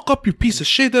the fuck up, you piece of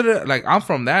shit!" Like I'm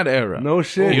from that era. No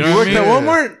shit. You You, know what worked I at mean?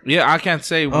 Walmart? Yeah, I can't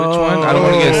say which one. I don't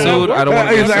want to get sued. I don't want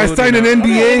to He's get like, sued. I signed an I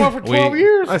NDA. was for 12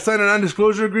 years. I signed a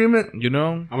non-disclosure agreement. You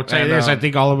know, I'm gonna tell you And, this. I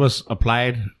think all of us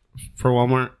applied for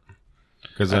Walmart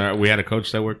because we had a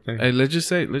coach that worked there. Hey, let's just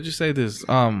say this.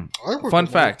 I worked Fun at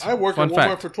Walmart. fact. I worked Fun at Walmart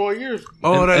fact. for 12 years.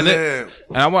 Oh, And that's it.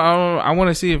 And I want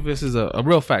to see if this is a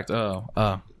real fact.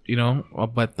 You know,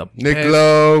 but the Nick best,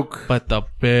 Loke. but the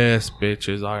best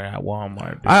bitches are at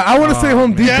Walmart. Dude. I want to say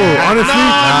Home Depot. Honestly,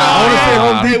 I want to say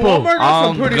Home Hey, Depot. Walmart got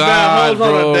some Oh, pretty God, bad hoes on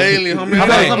bro. a daily, homie. How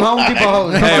about Hey. some Home Depot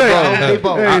hoes? Hey, bro. Home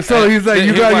Depot. Hey, so he's like, you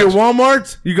Here, got your watch.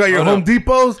 Walmarts, you got your Hold Home up.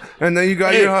 Depots, and then you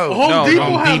got Hey, your hoes. Home No, Depot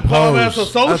Home has Depot's. bomb-ass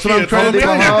associates. That's what I'm trying to homie.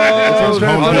 tell you. Home Depot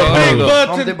Home hoes. Depot. Big Depot. butts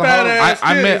Home and Depot fat hoes. ass I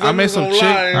met titties, some I'm not chick.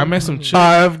 gonna lie. I met some chick.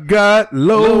 I've got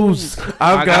lows.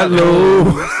 I've got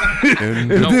lows. In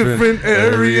different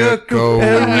area code.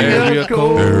 Area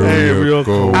code. Area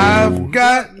code. I've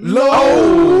got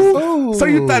lows. So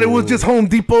you thought it was just Home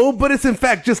Depot, but it's in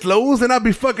fact just Lowe's, and I'll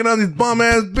be fucking on these bum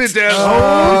ass bitch ass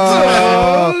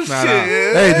hoes. Nah,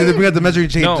 Shit. Hey, did they bring out the measuring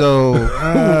tape No. though?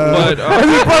 But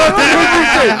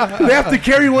They have to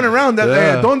carry one around.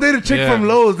 Don't date a chick Yeah. from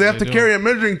Lowe's. They have to do. carry a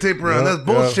measuring tape around. That's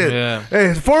bullshit. Yeah.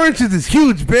 Hey, 4 inches is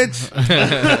huge, bitch.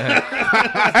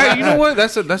 hey, you know what?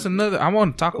 That's another. I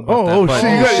want to talk about that. Oh but-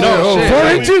 shit! You got, No, shit. 4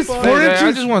 Hey, inches. hey, 4 hey, I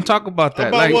inches. just want to talk about that.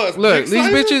 About Like, what? look, Big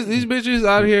sizes? these bitches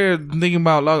out here thinking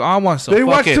about, like, I want some. They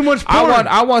watch fucking- too much porn.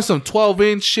 I want some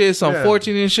 12-inch shit, some Yeah.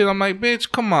 14-inch shit. I'm like,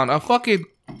 bitch, come on, a fucking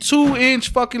 2-inch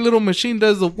fucking little machine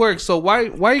does the work. So why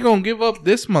you gonna give up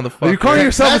this motherfucker? Are you calling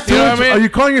yourself a You know what 2-inch? I mean? Are you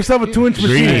calling yourself a 2-inch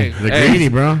Greedy. machine? The Hey. greedy,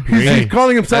 bro. He's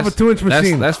calling himself a That's- 2-inch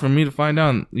machine. That's for me to find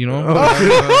out. You know, Oh,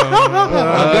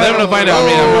 them to find out. I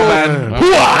mean, I'm no bad. Them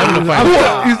to find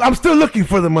out. I'm still looking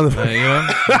for the motherfucker. You know?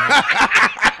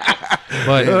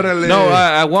 But Órale. no,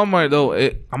 at Walmart though,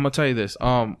 I'm gonna tell you this.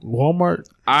 Walmart.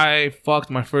 I fucked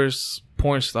my first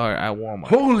porn star at Walmart.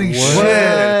 Holy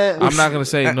shit! I'm not gonna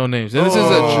say no names. This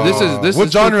What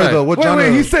is genre true fact. though? What Wait, genre?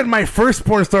 he said my first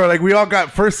porn star. Like we all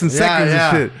got first and seconds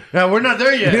and shit. Yeah, we're not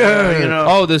there yet. Yeah. You know.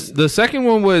 Oh, the second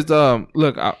one was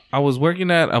look, I was working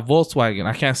at a Volkswagen.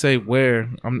 I can't say where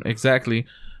exactly.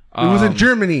 It was in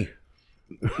Germany.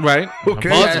 Right? Okay.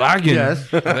 Volkswagen. Yes.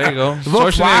 There you go.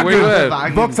 Schwarzenegger, where you at?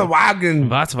 Volkswagen.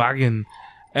 Volkswagen.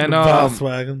 And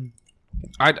Volkswagen.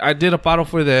 I did a bottle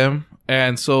for them,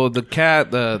 and so the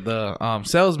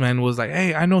salesman was like,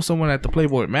 "Hey, I know someone at the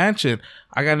Playboy Mansion.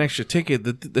 I got an extra ticket.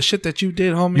 The shit that you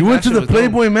did, homie. You went that to shit the was dope."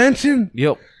 Playboy Mansion?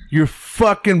 Yep. You're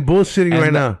fucking bullshitting right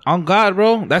And now. on God,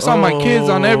 bro. That's on my kids,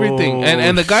 on everything.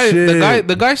 And the guy, shit.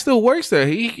 the guy still works there.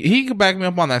 He could back me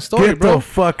up on that story, Get bro. the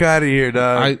fuck out of here,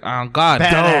 dog. On God,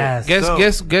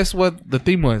 Badass. Guess what the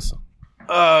theme was?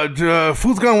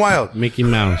 Food's Gone Wild. Mickey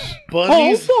Mouse.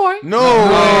 Bunnies. No,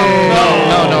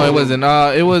 it wasn't.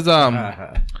 It was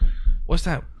what's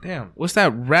that? Damn, what's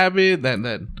that rabbit that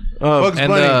Bugs and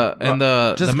Bunny.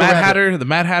 the Just Mad the rabbit. Hatter, the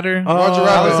Mad Hatter. Roger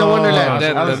Rabbit. Alice in Wonderland.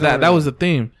 That was the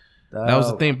theme. That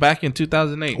was the theme back in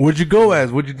 2008. What'd you go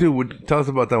as? What'd you do? Tell us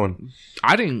about that one.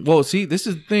 I didn't. Well, see, this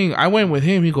is the thing. I went with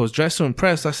him. He goes, dress to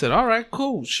impress. I said, all right,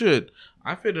 cool, shit.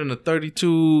 I fit in a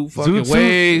 32 fucking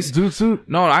waist. Zoot suit?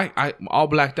 No, I all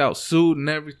blacked out suit and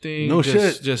everything. No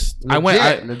shit. Just Legit, I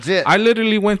went. legit. I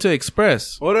literally went to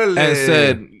Express Órale. and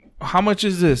said, How much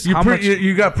is this? You, How much?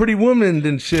 you got Pretty Woman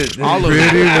and shit. All of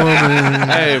Pretty it. Woman.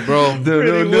 Hey, bro. No.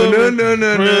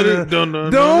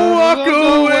 Don't walk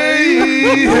away.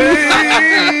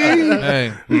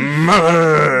 Hey.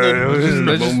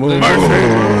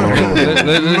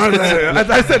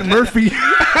 I said Murphy.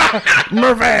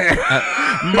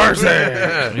 Mercy.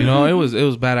 You know, it was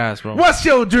badass, bro. What's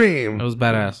your dream? It was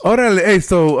badass. Orale. Hey,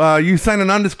 so you signed a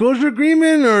non-disclosure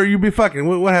agreement, or you be fucking?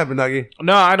 What happened, doggy?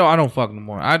 No, I don't fuck no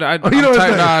more. I'm you know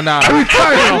tired. what Nah. I'm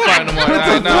retired. I don't fuck no more.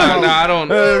 I don't.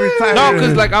 Retired. No,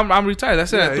 because like I'm retired.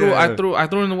 That's it. Yeah, I threw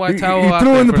in the white towel. He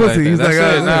threw in the after pussy. that. He's That's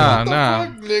like, it. Nah.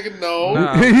 Nigga, no.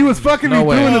 Nah. He was fucking. No he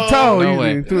way. threw in the towel. No He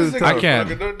way. threw in the towel. I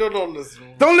can't. Don't listen.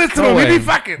 Don't listen No to him. way. He be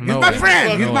fucking. No He's my way. friend.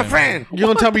 He's No my way. friend. You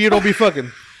gonna tell me you don't be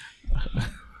fucking?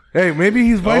 Hey, maybe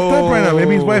he's wifed up right now.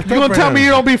 Maybe he's wifed You up gonna right tell now. me you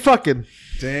don't be fucking?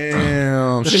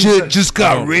 Damn. Shit just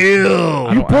got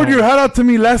real. You poured your heart out to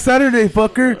me last Saturday,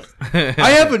 fucker. I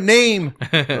have a name.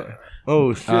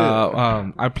 Oh shit.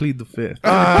 I plead the fifth.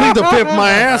 Plead the fifth,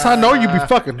 my ass. I know you be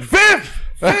fucking. Fifth.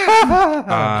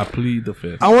 I plead the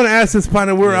fifth. I want to ask this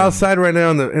partner. We're outside right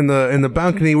now in the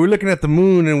balcony. We're looking at the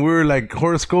moon and we're like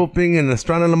horoscoping and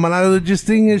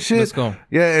astrologisting and shit. Let's go.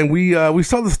 Yeah, and we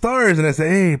saw the stars and I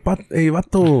said, hey,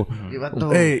 vato,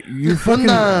 hey, you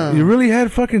fucking, you really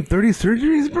had fucking 30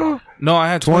 surgeries, bro? No, I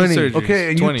had 20 surgeries. Okay,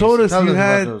 and 20s. you told us Tell you us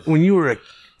had about those. when you were like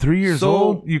 3 years So-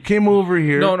 old. You came over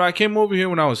here. No, I came over here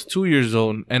when I was 2 years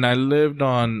old, and I lived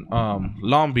on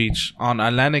Long Beach on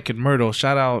Atlantic and Myrtle.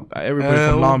 Shout out everybody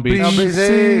from Long Beach.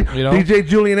 LBC. You know? DJ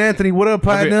Julian Anthony, what up,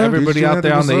 partner? Everybody out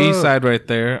there on the What's east up? side right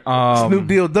there. Snoop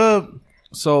Deal Dub.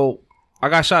 So I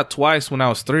got shot twice when I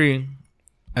was 3,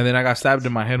 and then I got stabbed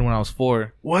in my head when I was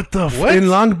 4. What the in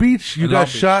Long Beach? You In got Long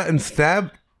Beach. shot and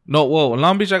stabbed? No, whoa, in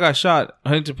Long Beach I got shot.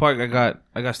 Huntington Park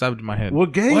I got stabbed in my head.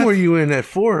 What gang were you in at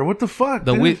 4? What the fuck?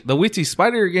 The dude? the Witty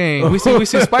Spider gang. We see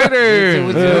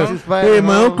Spider. Hey,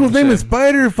 my uncle's name is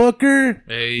Spider, fucker.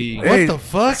 Hey. What the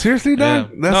fuck? Seriously, Yeah.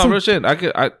 dog? No, real shit. I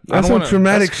That's don't some wanna,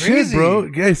 traumatic that's shit, crazy. bro.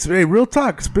 Guys, hey, real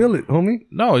talk. Spill it, homie.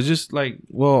 No, it's just like,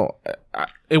 well,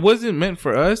 it wasn't meant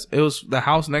for us. It was the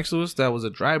house next to us that was a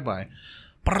drive-by.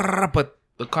 But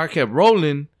the car kept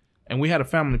rolling, and we had a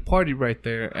family party right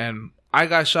there. And I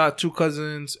got shot, 2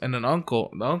 cousins, and an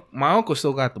uncle. My uncle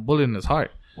still got the bullet in his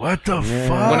heart. What the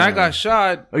fuck? When I got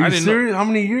shot, Are I you didn't serious? How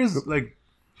many years? Like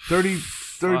 30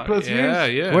 plus Yeah,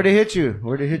 years? yeah. Where'd it hit you?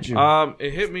 Where'd it hit you?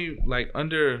 It hit me like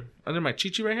under my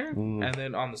chichi right here, and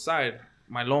then on the side,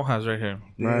 my lonjas right here.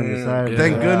 Right on the side.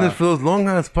 Thank Yeah. goodness for those long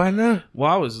hands, partner. Well,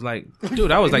 I was like,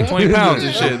 dude, I was like 20 pounds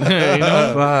and shit. You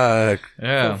know? Fuck.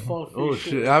 Yeah. Oh,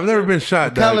 shit. I've never been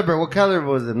shot, dog. Caliber? What caliber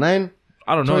was it? 9?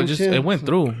 I don't know. It just 22? it went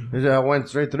through. It went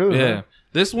straight through. Yeah. Huh?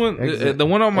 This one, Exit- the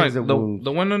one on my exit the wounds.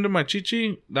 one under my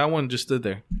chichi, that one just stood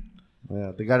there.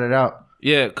 Yeah, they got it out.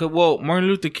 Yeah, well, Martin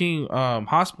Luther King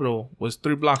hospital was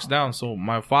 3 blocks down, so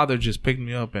my father just picked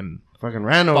me up and Fucking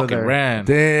ran over fucking there. ran.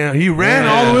 Damn, he ran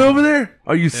Yeah. all the way over there?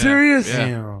 Are you serious?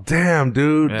 Yeah. Damn,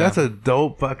 dude. Yeah. That's a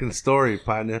dope fucking story,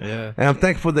 partner. Yeah. And I'm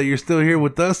thankful that you're still here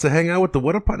with us to hang out with the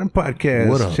What Up Partner podcast.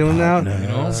 What Up Chilling out.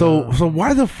 know? So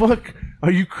why the fuck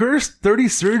are you cursed? 30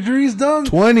 surgeries, dog?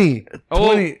 20.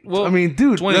 20. well, I mean,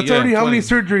 dude, 20, that's yeah, already how many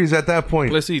 20. surgeries at that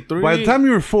point? Let's see, 3. By the time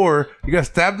you were 4, you got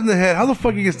stabbed in the head. How the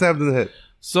fuck you get stabbed in the head?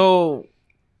 So,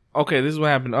 okay, this is what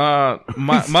happened.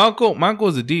 My uncle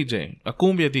is a DJ, a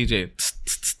cumbia DJ.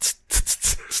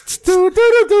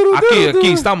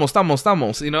 Aquí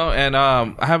estamos, you know. And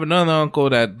I have another uncle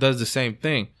that does the same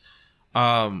thing.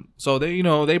 So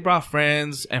they brought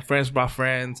friends, and friends brought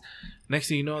friends. Next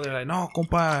thing you know, they're like, no,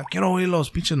 compa, quiero oír los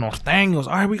pinches norteños.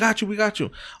 All right, we got you.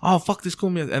 Oh, fuck this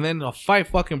cumbia. And then a fight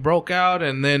fucking broke out,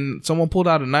 and then someone pulled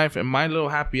out a knife, and my little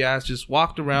happy ass just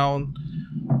walked around.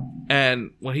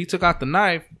 And when he took out the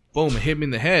knife, boom, it hit me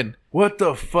in the head. What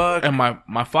the fuck? And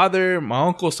my father, my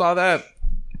uncle saw that.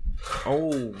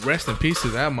 Oh, rest in peace to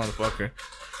that motherfucker.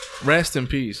 Rest in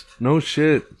peace. No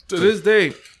shit. To this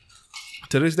day,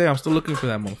 I'm still looking for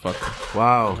that motherfucker.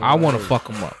 Wow. I want to fuck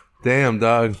him up. Damn,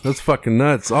 dog. That's fucking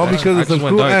nuts. All I because of just some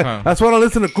went cool. dark, huh? That's why I don't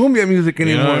listen to cumbia music You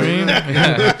know anymore. what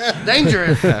I mean?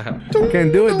 Dangerous.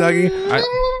 Can't do it, doggy. All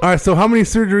right, so how many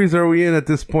surgeries are we in at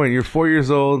this point? You're 4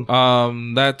 years old.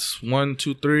 That's 1,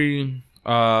 2, 3.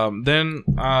 Then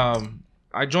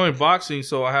I joined boxing,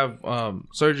 so I have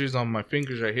surgeries on my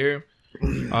fingers right here.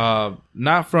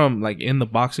 Not from like in the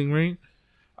boxing ring.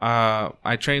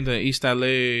 I trained in East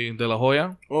LA de La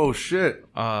Jolla. Oh shit.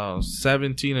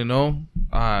 17-0.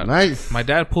 Nice. My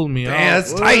dad pulled me out.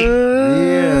 That's tight.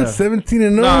 Yeah. 17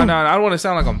 and 0. No, I don't want to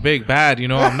sound like I'm big bad, you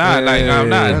know. I'm not I'm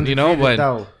not, you know,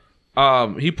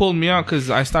 but he pulled me out because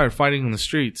I started fighting in the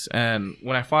streets, and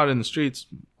when I fought in the streets,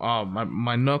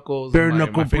 my knuckles, Bare my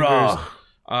knuckle fingers.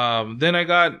 bra. Then I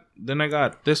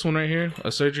got this one right here,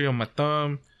 a surgery on my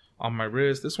thumb, on my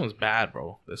wrist. This one's bad,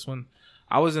 bro. This one,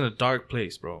 I was in a dark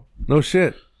place, bro. No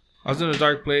shit. I was in a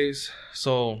dark place,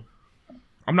 so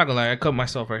I'm not gonna lie. I cut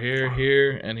myself right here,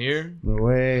 here, and here. No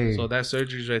way. So that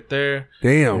surgery's right there.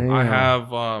 Damn. I have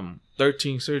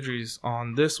 13 surgeries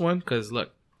on this one because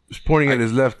look, Just pointing at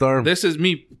his left arm. this is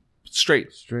me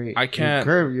straight. Straight. I can't.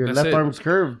 Curve. Your that's left it. arm's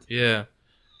curved. Yeah,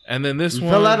 and then this You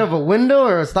one fell out of a window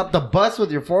or stopped a bus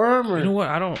with your forearm? Or? You know what?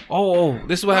 I don't. Oh,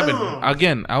 this is what happened.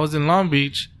 Again, I was in Long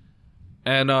Beach,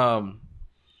 and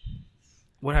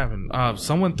what happened?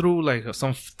 Someone threw like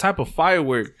some type of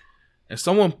firework, and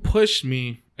someone pushed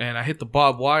me, and I hit the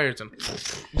barbed wires and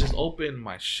just opened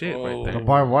my shit right The there.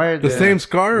 barbed wire. The same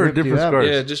scar or Ripped you different up. scars?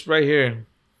 Yeah, just right here.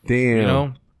 Damn. You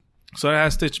know, so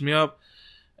that stitched me up,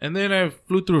 and then I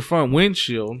flew through the front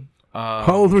windshield. How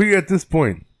old were you at this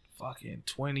point? Fucking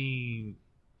 20,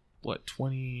 what,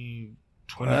 20,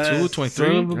 Son 22, of 23?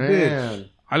 a bitch. Man.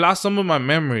 I lost some of my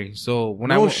memory. So when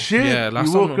No I shit. yeah, I lost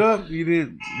You some woke up. You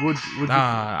didn't. What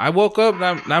Nah, I woke up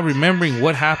not remembering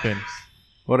what happened.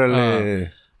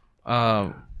 Orale.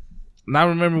 Not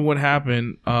remembering what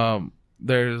happened.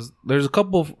 There's a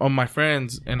couple of my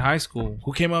friends in high school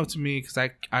who came up to me because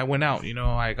I went out. You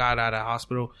know, I got out of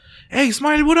hospital. Hey,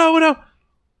 Smiley, what up? What up?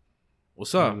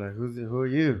 What's up? I'm like, who are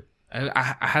you? And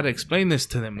I had to explain this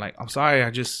to them. Like, I'm sorry. I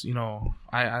just, you know,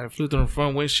 I flew through the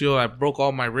front windshield. I broke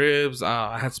all my ribs.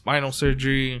 I had spinal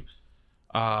surgery.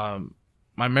 My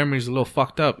memory's a little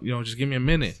fucked up. You know, just give me a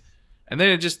minute. And then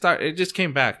it just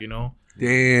came back, you know.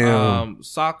 Damn.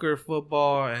 Soccer,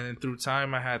 football, and then through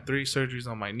time, I had 3 surgeries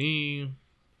on my knee.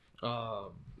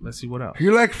 Let's see what else.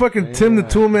 You're like fucking Tim the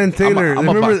Toolman Taylor. I'm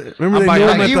a remember they knew him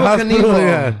bionic. at the Evel hospital? Knievel.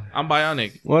 Yeah. I'm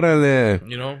bionic. Orale.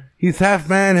 You know. He's half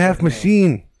man, half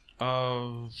machine.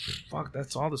 Fuck,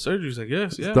 that's all the surgeries, I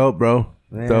guess. Yeah. Dope, bro.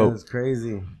 Man, Dope. that's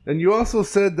crazy. And you also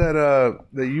said that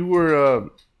that you were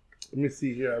let me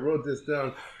see here. I wrote this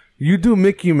down. You do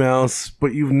Mickey Mouse,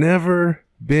 but you've never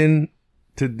been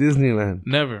to Disneyland.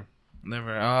 Never.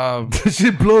 This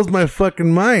shit blows my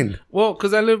fucking mind. Well,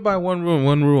 because I live by one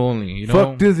rule only. You know.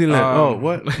 Fuck Disneyland. Oh,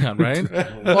 what? Right?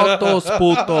 Fuck those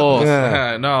putos.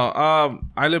 Yeah. No.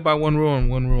 I live by one rule and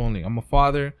one rule only. I'm a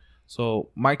father, so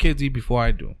my kids eat before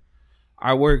I do.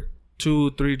 I work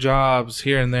 2-3 jobs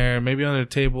here and there, maybe under the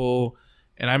table,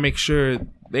 and I make sure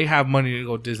they have money to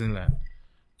go Disneyland.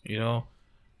 You know.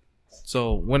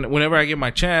 So whenever I get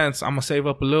my chance, I'm gonna save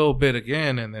up a little bit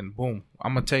again, and then boom,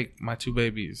 I'm gonna take my 2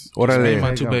 babies. Orale. Just me and my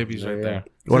There 2 babies right there.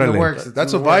 Orale. It works.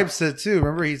 That's what Vibe said too.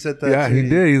 Remember he said that. Yeah, too. he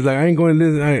did. He's like, I ain't going to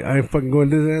Disneyland. I ain't fucking going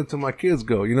to Disneyland until my kids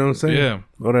go. You know what I'm saying? Yeah.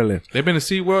 Orale. They've been to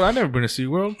SeaWorld. I've never been to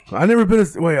SeaWorld. I never been.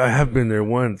 Wait, I have been there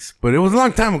once, but it was a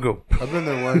long time ago. I've been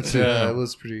there once. Yeah. Yeah, it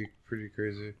was pretty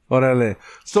crazy. Orale.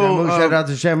 So Shamu, shout out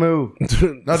to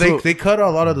Shamu. No, so- they cut a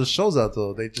lot of the shows out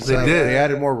though. They just They did. They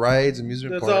added more rides,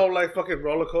 amusement It's parks. all like fucking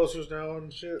roller coasters now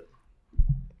and shit.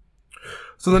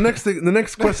 So the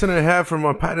next question I have from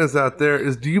my partners out there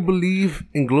is: do you believe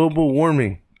in global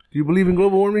warming? Do you believe in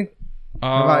global warming?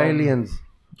 What about aliens?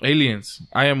 Aliens.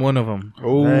 I am one of them.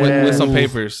 Oh, With some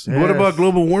papers. Yes. What about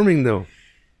global warming though?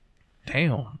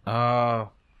 Damn.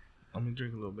 Let me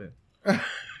drink a little bit.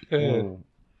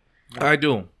 I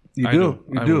do. You I do.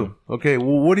 You I do. Okay.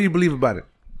 Well, what do you believe about it?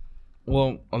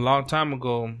 Well, a long time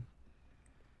ago,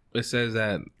 it says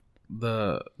that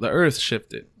the Earth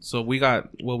shifted, so we got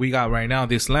what we got right now.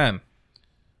 This land.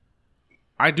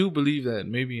 I do believe that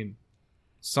maybe in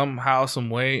somehow, some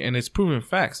way, and it's proven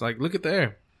facts. Like, look at the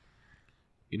air.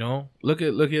 You know, look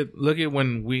at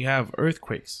when we have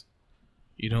earthquakes.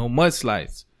 You know,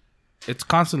 mudslides. It's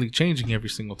constantly changing every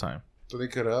single time. So they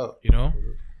cut out. You know.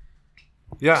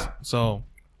 Yeah. So.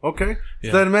 Okay.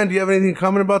 Yeah. Stud man, do you have anything to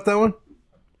comment about that one?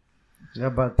 Yeah,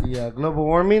 about the global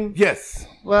warming? Yes.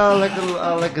 Well, like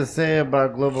I say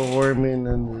about global warming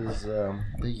and this,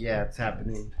 yeah, it's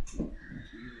happening.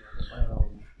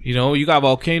 You know, you got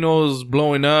volcanoes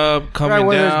blowing up, coming Right,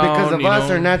 whether down. it's because of you us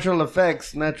know. or natural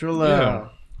effects, natural Yeah.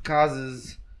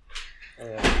 causes.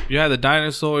 You had the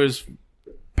dinosaurs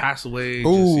pass away.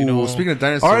 Oh, just, you know. speaking of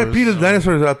dinosaurs, R.I.P. to the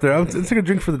dinosaurs out there. Let's take a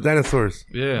drink for the dinosaurs.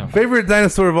 Yeah. Favorite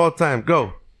dinosaur of all time?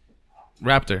 Go.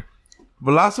 Raptor.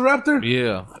 Velociraptor?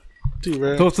 Yeah.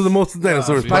 T-Rex. Toast to the most of the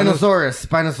dinosaurs. Spinosaurus.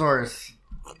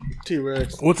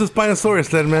 What's a Spinosaurus,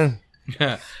 then, man?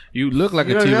 You look like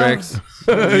a don't T-Rex.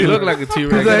 You look like a He's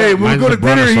T-Rex. like, hey, when we Mine's go to the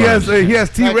dinner, he brontosaurus. has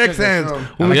T-Rex hands.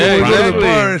 When we Yeah, go to the exactly.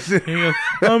 bar and shit. He goes,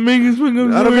 I'm making swing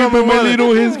up. I don't got my wallet.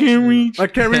 little hands can't reach. I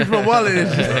can't reach my wallet and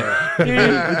shit. You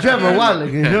have a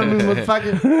wallet. You hear me,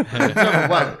 motherfucker? You have a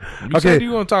wallet. You said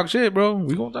you gonna talk shit, bro.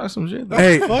 We gonna talk some shit.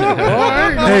 Hey,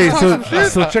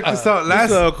 so check this out.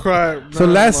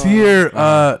 Last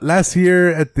year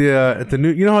at the new,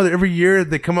 you know how every year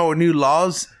they come out with new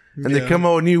laws and they come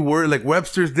out with new words, like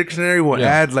Webster's dictionary will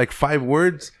add like 5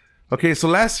 words. Okay, so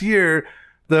last year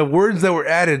the words that were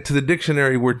added to the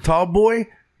dictionary were tall boy,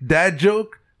 dad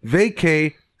joke,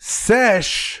 vacay,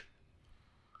 sesh,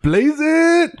 blaze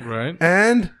it, Right.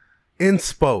 and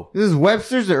inspo. This is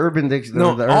Webster's or Urban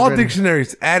Dictionary? No, all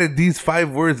dictionaries added these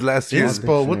 5 words last year.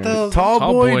 Inspo. What the hell? Tall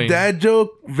Tall boy, boy. dad joke,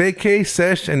 vacay,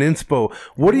 sesh, and inspo.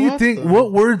 What do you think?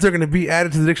 What words are going to be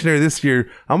added to the dictionary this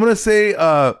year? I'm going to say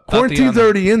quarantine's Tatiana.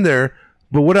 already in there,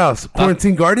 but what else?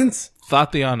 Quarantine gardens?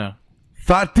 Tatiana.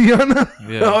 Tatiana?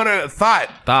 Yeah. Hold on, thought.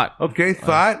 Thought. Okay,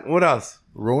 thought. What else?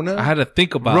 Rona? I had to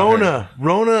think about her. Rona.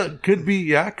 Rona could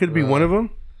be, could be one of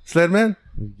them. Sledman?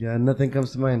 Yeah, nothing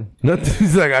comes to mind. Nothing.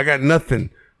 He's like, I got nothing.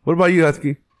 What about you,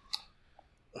 Husky?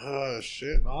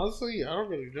 Shit. Honestly, I don't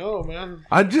really know, man.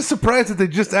 I'm just surprised that they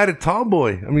just added Tall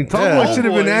Boy. I mean, Tall Boy should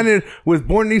have been Tall Boy. added with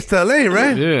Born in East LA,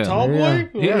 right? Yeah. Tall boy?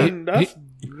 Yeah. That's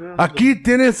Aquí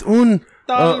tienes un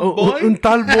Tal boy? un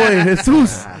tal boy,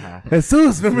 Jesus.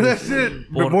 Jesus, remember that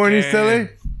shit? Born in East LA?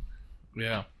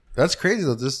 Yeah. That's crazy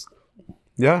though. Just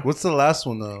Yeah. what's the last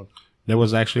one though? There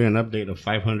was actually an update of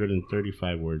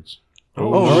 535 words.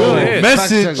 Oh, really? shit.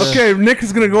 Message. Okay, Nick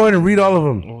is going to go ahead and read all of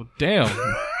them. Oh, damn.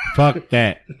 Fuck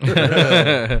that.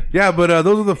 Yeah, but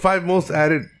those are the 5 most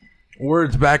added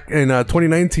words back in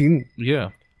 2019. Yeah.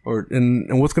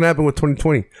 And what's going to happen with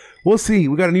 2020? We'll see.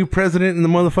 We got a new president in the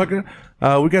motherfucker.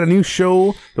 We got a new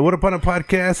show. The What Upon a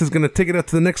Podcast is going to take it up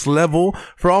to the next level.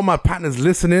 For all my partners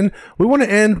listening, we want to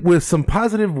end with some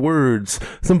positive words.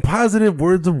 Some positive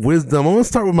words of wisdom. I'm going to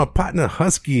start with my partner,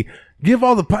 Husky. Give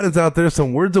all the partners out there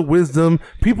some words of wisdom.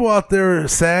 People out there are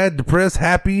sad, depressed,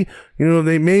 happy. You know,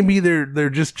 they're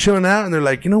just chilling out and they're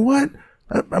like, you know what?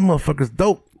 That motherfucker's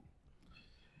dope.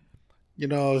 you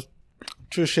know,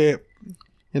 true shit.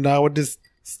 You know, I would just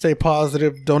stay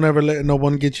positive. Don't ever let no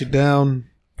one get you down.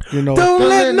 You know, Don't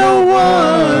let no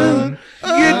one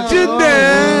get you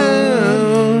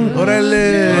down.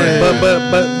 Orale.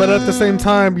 But at the same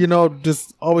time, you know,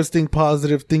 just always think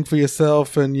positive. Think for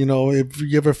yourself, and you know, if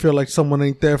you ever feel like someone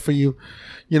ain't there for you,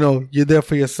 you know, you're there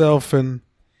for yourself, and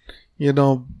you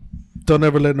know, don't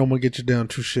ever let no one get you down.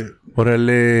 True shit.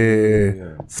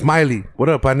 Orale. Smiley. What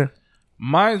up, partner?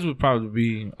 Mine would probably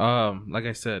be, like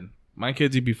I said, my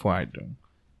kids eat before I do.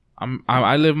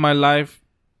 I live my life.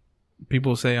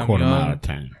 People say I'm Quarter young. mile of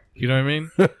time. You know what I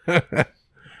mean?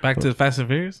 Back to the Fast and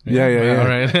Furious. Yeah. All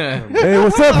right. Hey,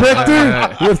 what's up,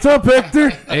 Hector? What's up, Hector?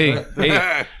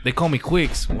 hey, they call me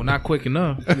Quicks. Well, not quick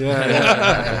enough.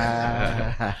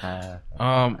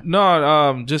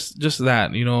 Just that.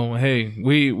 You know, hey,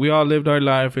 we all lived our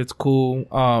life. It's cool.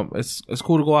 It's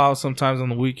cool to go out sometimes on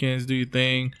the weekends, do your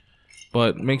thing,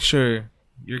 but make sure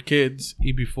your kids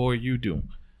eat before you do.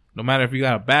 No matter if you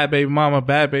got a bad baby mama,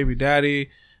 bad baby daddy,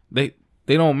 they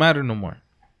don't matter no more.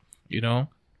 You know,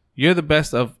 you're the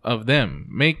best of them.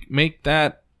 Make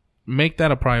that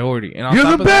a priority. And on You're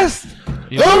top the of that, best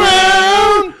you know,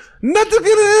 around. Nothing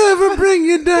can ever bring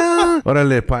you down.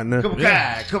 Orale, partner.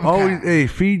 Come Always, hey,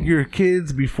 feed your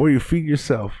kids before you feed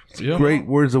yourself. Yeah. Great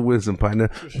words of wisdom, partner.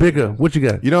 Bigger, what you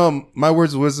got? You know, my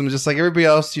words of wisdom is just like everybody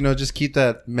else, you know, just keep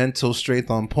that mental strength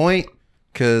on point.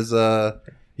 Because,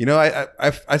 you know,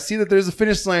 I see that there's a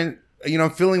finish line, you know,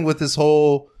 I'm feeling with this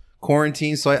whole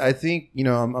quarantine. So I think, you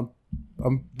know,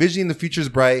 I'm visioning the future's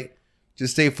bright.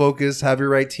 Just stay focused, have your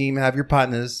right team, have your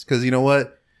partners. Because you know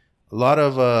what? A lot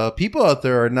of people out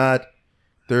there are not,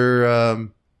 they're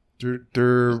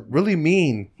really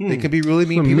mean. They can be really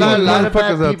mean people. A lot of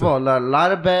motherfuckers bad out people. A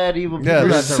lot of bad, evil people. Yeah, You're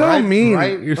out there, so right? mean.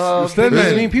 Right? You're There's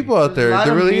Sledman. mean people out there. a lot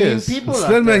There of really mean is. people out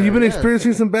Sledman, there, you've been yes.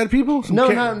 experiencing some bad people? Some No,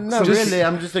 Ka- not some- really.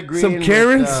 I'm just agreeing. Some with,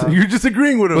 Karens? You're just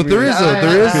agreeing with them. But there is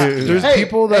there's Hey,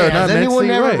 people that hey, are not has anyone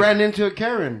mentally ever right. ran into a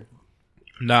Karen?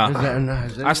 nah.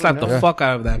 I slapped the fuck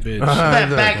out of that bitch.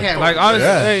 Backhand. Like honestly,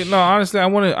 Yeah. hey, no, honestly, I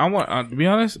want to be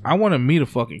honest. I want to meet a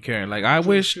fucking Karen. Like I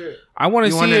wish, I want to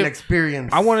You see want an if,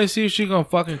 experience? I want to see if she gonna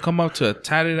fucking come up to a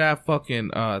tatted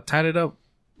up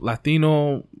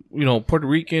Latino, you know, Puerto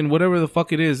Rican, whatever the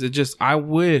fuck it is. It just, I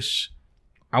wish,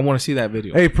 I want to see that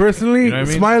video. Hey, personally, You know what I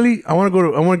mean? Smiley, I want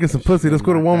to get some pussy. Let's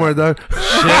go to Walmart, dog.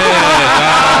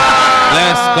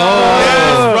 Let's go.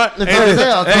 It's on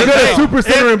sale. We got a super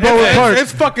center in Bowen Park.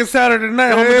 It's fucking Saturday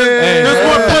night. homie. Hey. There's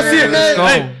more pussy. Let's go.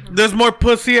 Hey, there's more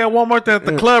pussy at Walmart than at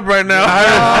the club right now.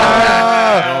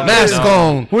 Mask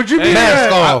on. Would you be Mask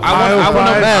there? off.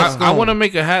 I want to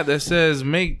make a hat that says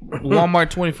 "Make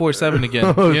Walmart 24/7 again."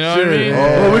 You know what I mean?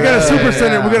 Well, we got a super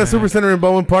center. We got a super center in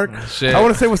Bowen Park. Shit. I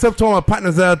want to say what's up to all my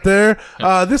partners out there.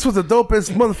 This was the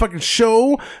dopest motherfucking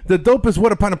show. The dopest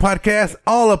What Upon a Podcast.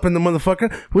 All up in the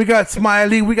motherfucker. We got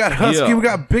Smiley. We got Husky. Yeah. We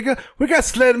got Bigger. We got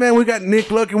Sledman. We got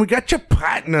Nick Luck. And we got your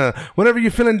partner. Whenever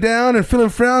you're feeling down and feeling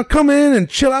frown, come in and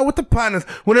chill out with the partners.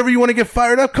 Whenever you want to get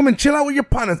fired up, come and chill out with your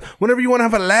partners. Whenever you want to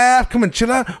have a laugh, come and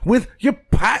chill out with your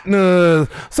partners.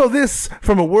 So this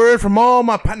from a word from all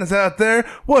my partners out there.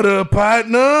 What up,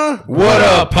 partner? What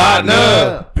up,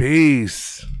 partner?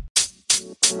 Peace.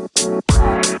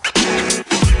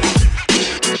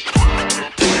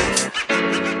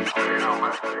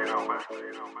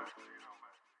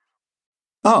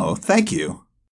 Oh, thank you.